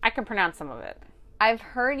the thing. I can pronounce some of it. I've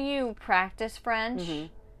heard you practice French,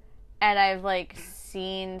 and I've like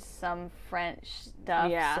seen some French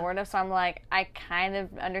stuff, sort of. So I'm like, I kind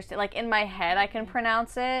of understand. Like in my head, I can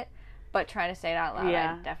pronounce it, but trying to say it out loud,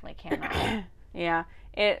 I definitely cannot.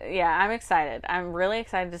 I'm excited. I'm really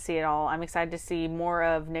excited to see it all. I'm excited to see more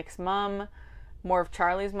of Nick's mom, more of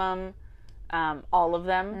Charlie's mom, all of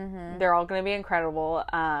them. They're all going to be incredible.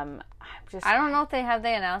 I don't know if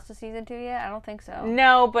they announced a season 2 yet. I don't think so.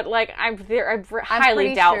 No, but like I'm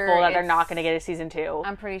highly doubtful that they're not going to get a season 2.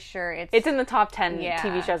 I'm pretty sure it's in the top 10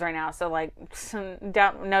 TV shows right now. So like,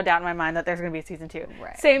 no doubt in my mind that there's going to be a season 2.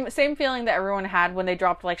 Right. Same feeling that everyone had when they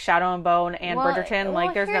dropped like Shadow and Bone and Bridgerton.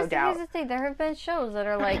 Like, there's no doubt. Here's the thing: there have been shows that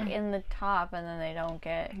are like in the top and then they don't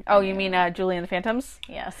get. Oh, you mean Julie and the Phantoms?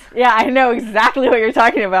 Yes. Yeah, I know exactly what you're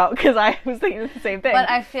talking about because I was thinking the same thing. But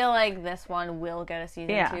I feel like this one will get a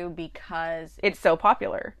season 2 because it's so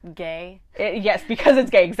popular. Gay. Yes, because it's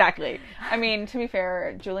gay, exactly. I mean, to be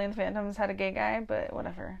fair, Julie and the Phantoms had a gay guy, but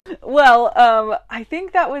whatever. Well, I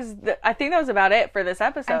think that was about it for this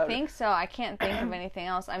episode. I think so. I can't think of anything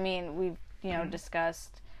else. I mean, we've,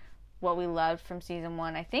 discussed what we loved from season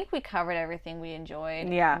 1. I think we covered everything we enjoyed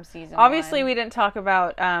from season 1. Obviously, we didn't talk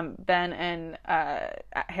about Ben and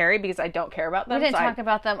Harry because I don't care about them. We didn't talk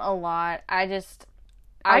about them a lot.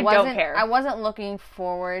 I don't care. I wasn't looking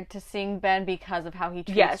forward to seeing Ben because of how he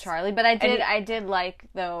treats Yes. Charlie, but I did like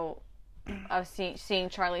though of seeing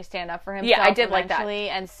Charlie stand up for himself. Yeah, I did like that.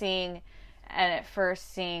 And at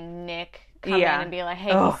first seeing Nick come Yeah. in and be like,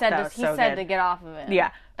 "Hey, Oh, he said that this. was He so said good. to get off of it."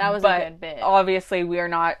 Yeah. That was But a good bit. obviously, we are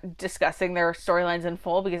not discussing their storylines in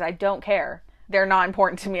full because I don't care. They're not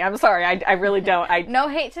important to me. I'm sorry. I really don't. No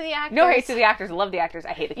hate to the actors. No hate to the actors. I love the actors.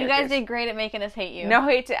 I hate the You characters. guys did great at making us hate you. No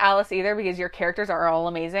hate to Alice either because your characters are all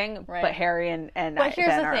amazing. Right. But Harry and But here's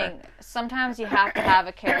Ben the are... thing. Sometimes you have to have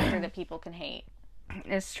a character that people can hate.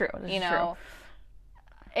 It's true. You know,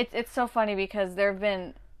 it's so funny because there have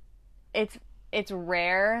been, it's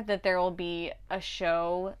rare that there will be a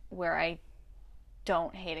show where I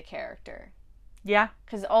don't hate a character. Yeah.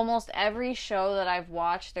 Because almost every show that I've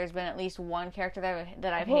watched, there's been at least one character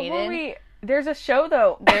that I've hated. There's a show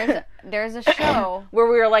though. There's a show where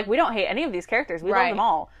we were like, we don't hate any of these characters. We love Right. them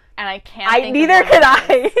all. and I can't. Neither could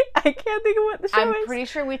I. I can't think of what the show is. I'm pretty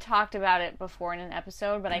sure we talked about it before in an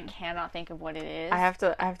episode, but I cannot think of what it is. I have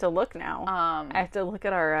to look now. I have to look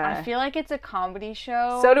at our. I feel like it's a comedy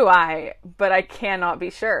show. So do I, but I cannot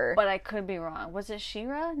be sure. But I could be wrong. Was it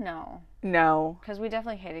She-Ra? No. No. Because we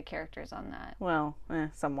definitely hated characters on that. Well,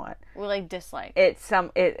 somewhat. We like disliked. It's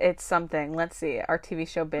something. Let's see. Our TV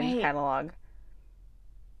show binge catalog.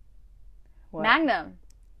 What? Magnum.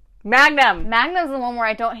 Magnum's the one where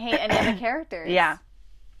I don't hate any of the characters. Yeah.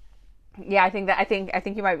 Yeah, I think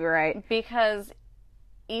you might be right. Because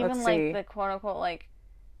even Let's like see. the quote unquote like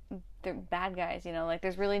they're bad guys, you know, like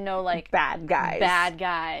there's really no like bad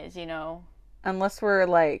guys, you know. Unless we're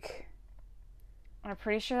like, I'm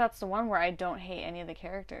pretty sure that's the one where I don't hate any of the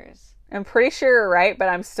characters. I'm pretty sure you're right, but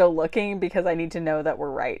I'm still looking because I need to know that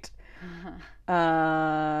we're right.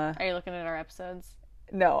 Are you looking at our episodes?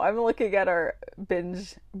 No, I'm looking at our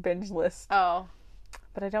binge list. Oh.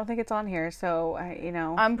 But I don't think it's on here, so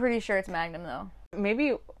I'm pretty sure it's Magnum though.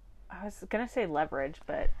 Maybe I was gonna say Leverage,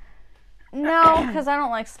 but no, because I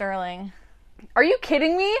don't like Sterling. Are you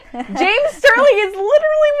kidding me? James Sterling is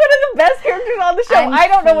literally one of the best characters on the show. I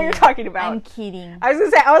don't know what you're talking about. I'm kidding. I was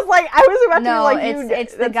gonna say, I was about to be like,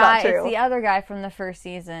 it's the guy. It's the other guy from the first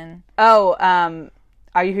season. Oh,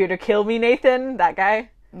 are you here to kill me, Nathan? That guy?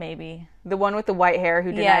 Maybe. The one with the white hair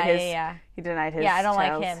who denied his. Yeah. He denied his. Yeah, I don't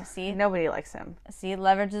child. like him. See, nobody likes him. See,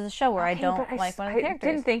 Leverage is a show where I don't like one of the characters.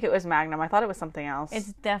 I didn't think it was Magnum. I thought it was something else.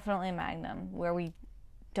 It's definitely Magnum where we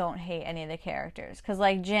don't hate any of the characters. Because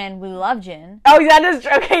like Jin, we love Jin. Oh, that is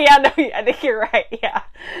okay. Yeah, no, I think you're right. Yeah,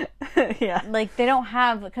 yeah. Like they don't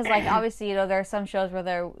have because like obviously there are some shows where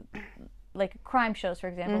they're like crime shows, for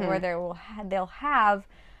example, where they'll have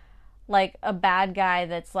like a bad guy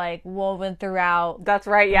that's like woven throughout. That's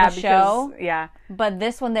right. Yeah, the show. Yeah. But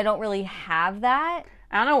this one they don't really have that.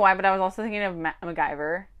 I don't know why, but I was also thinking of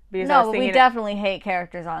MacGyver because but we definitely hate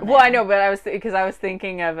characters on there. Well, I know, but I was thinking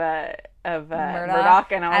of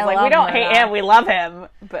Murdoch, and I was like, we don't hate him, we love him,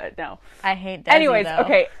 but no. I hate Desi, anyways, though.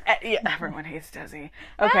 okay. Yeah, everyone hates Desi.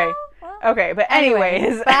 Okay. Okay, but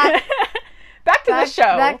anyways. Back to the show.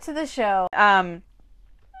 Back to the show.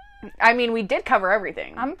 I mean, we did cover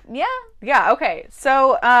everything. Yeah. Yeah, okay.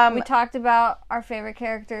 So, we talked about our favorite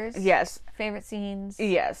characters. Yes. Favorite scenes.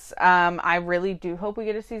 Yes. I really do hope we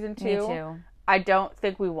get a season 2. Me too. I don't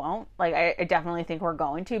think we won't. Like, I definitely think we're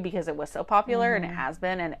going to because it was so popular and it has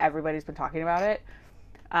been and everybody's been talking about it.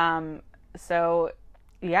 So,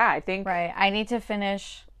 yeah, I think... Right. I need to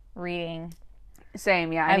finish reading.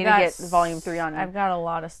 Same, yeah. I need to get volume 3 on... I've got a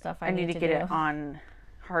lot of stuff I need to get it on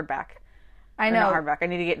hardback. I know. Not hardback. I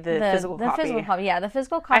need to get the physical copy. The physical copy, yeah. The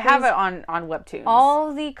physical copy. I have it on Webtoons.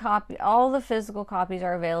 All the physical copies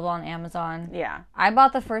are available on Amazon. Yeah. I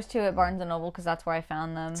bought the first 2 at Barnes & Noble because that's where I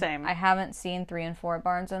found them. Same. I haven't seen 3 and 4 at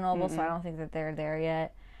Barnes & Noble, so I don't think that they're there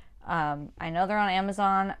yet. I know they're on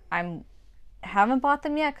Amazon. Haven't bought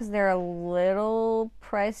them yet because they're a little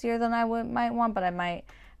pricier than I might want, but I might.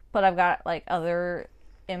 But I've got like other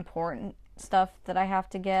important stuff that I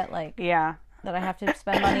have to get, like that I have to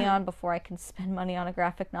spend money on before I can spend money on a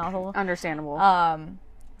graphic novel. Understandable.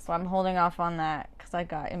 So I'm holding off on that because I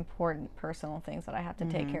got important personal things that I have to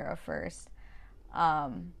take care of first.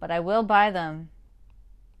 But I will buy them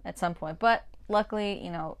at some point. But luckily,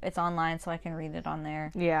 it's online, so I can read it on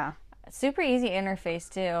there. Yeah. Super easy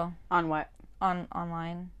interface too. On what? On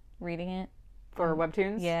online reading it. For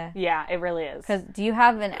Webtoons? Yeah. Yeah, it really is. Because do you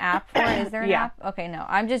have an app for it? Is there an Yeah. app? Okay, no.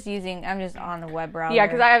 I'm just on the web browser. Yeah,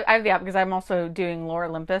 because I have the app because I'm also doing Lore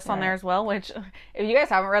Olympus on there as well, which if you guys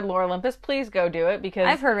haven't read Lore Olympus, please go do it because...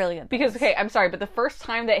 I've heard really good things. Because, okay, I'm sorry, but the first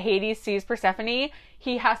time that Hades sees Persephone,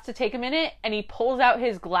 he has to take a minute and he pulls out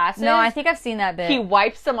his glasses. No, I think I've seen that bit. He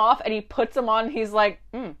wipes them off and he puts them on and he's like,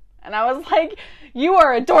 and And I was like, you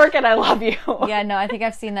are a dork and I love you. Yeah, no, I think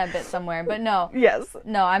I've seen that bit somewhere. But no. Yes.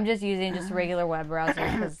 No, I'm just using just a regular web browser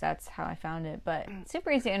because that's how I found it. But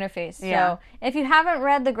super easy interface. Yeah. So if you haven't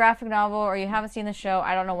read the graphic novel or you haven't seen the show,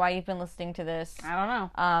 I don't know why you've been listening to this. I don't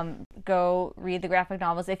know. Go read the graphic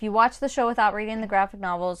novels. If you watch the show without reading the graphic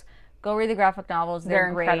novels, go read the graphic novels.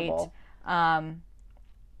 They're great. Incredible.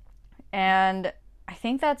 And I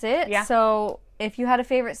think that's it. Yeah. So if you had a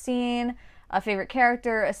favorite scene, a favorite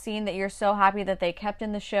character, a scene that you're so happy that they kept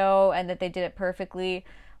in the show and that they did it perfectly,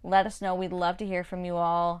 let us know. We'd love to hear from you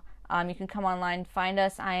all. You can come online, find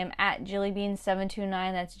us. I am at Jillybean729.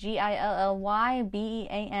 That's GILLYBEAN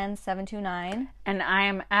 729. And I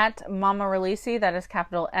am at Mama Releasey. That is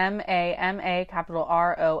capital MAMA, capital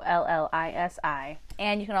ROLLISI.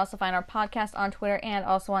 And you can also find our podcast on Twitter and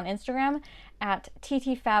also on Instagram at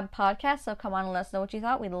TTFab Podcast. So come on and let us know what you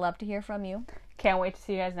thought. We'd love to hear from you. Can't wait to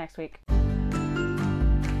see you guys next week.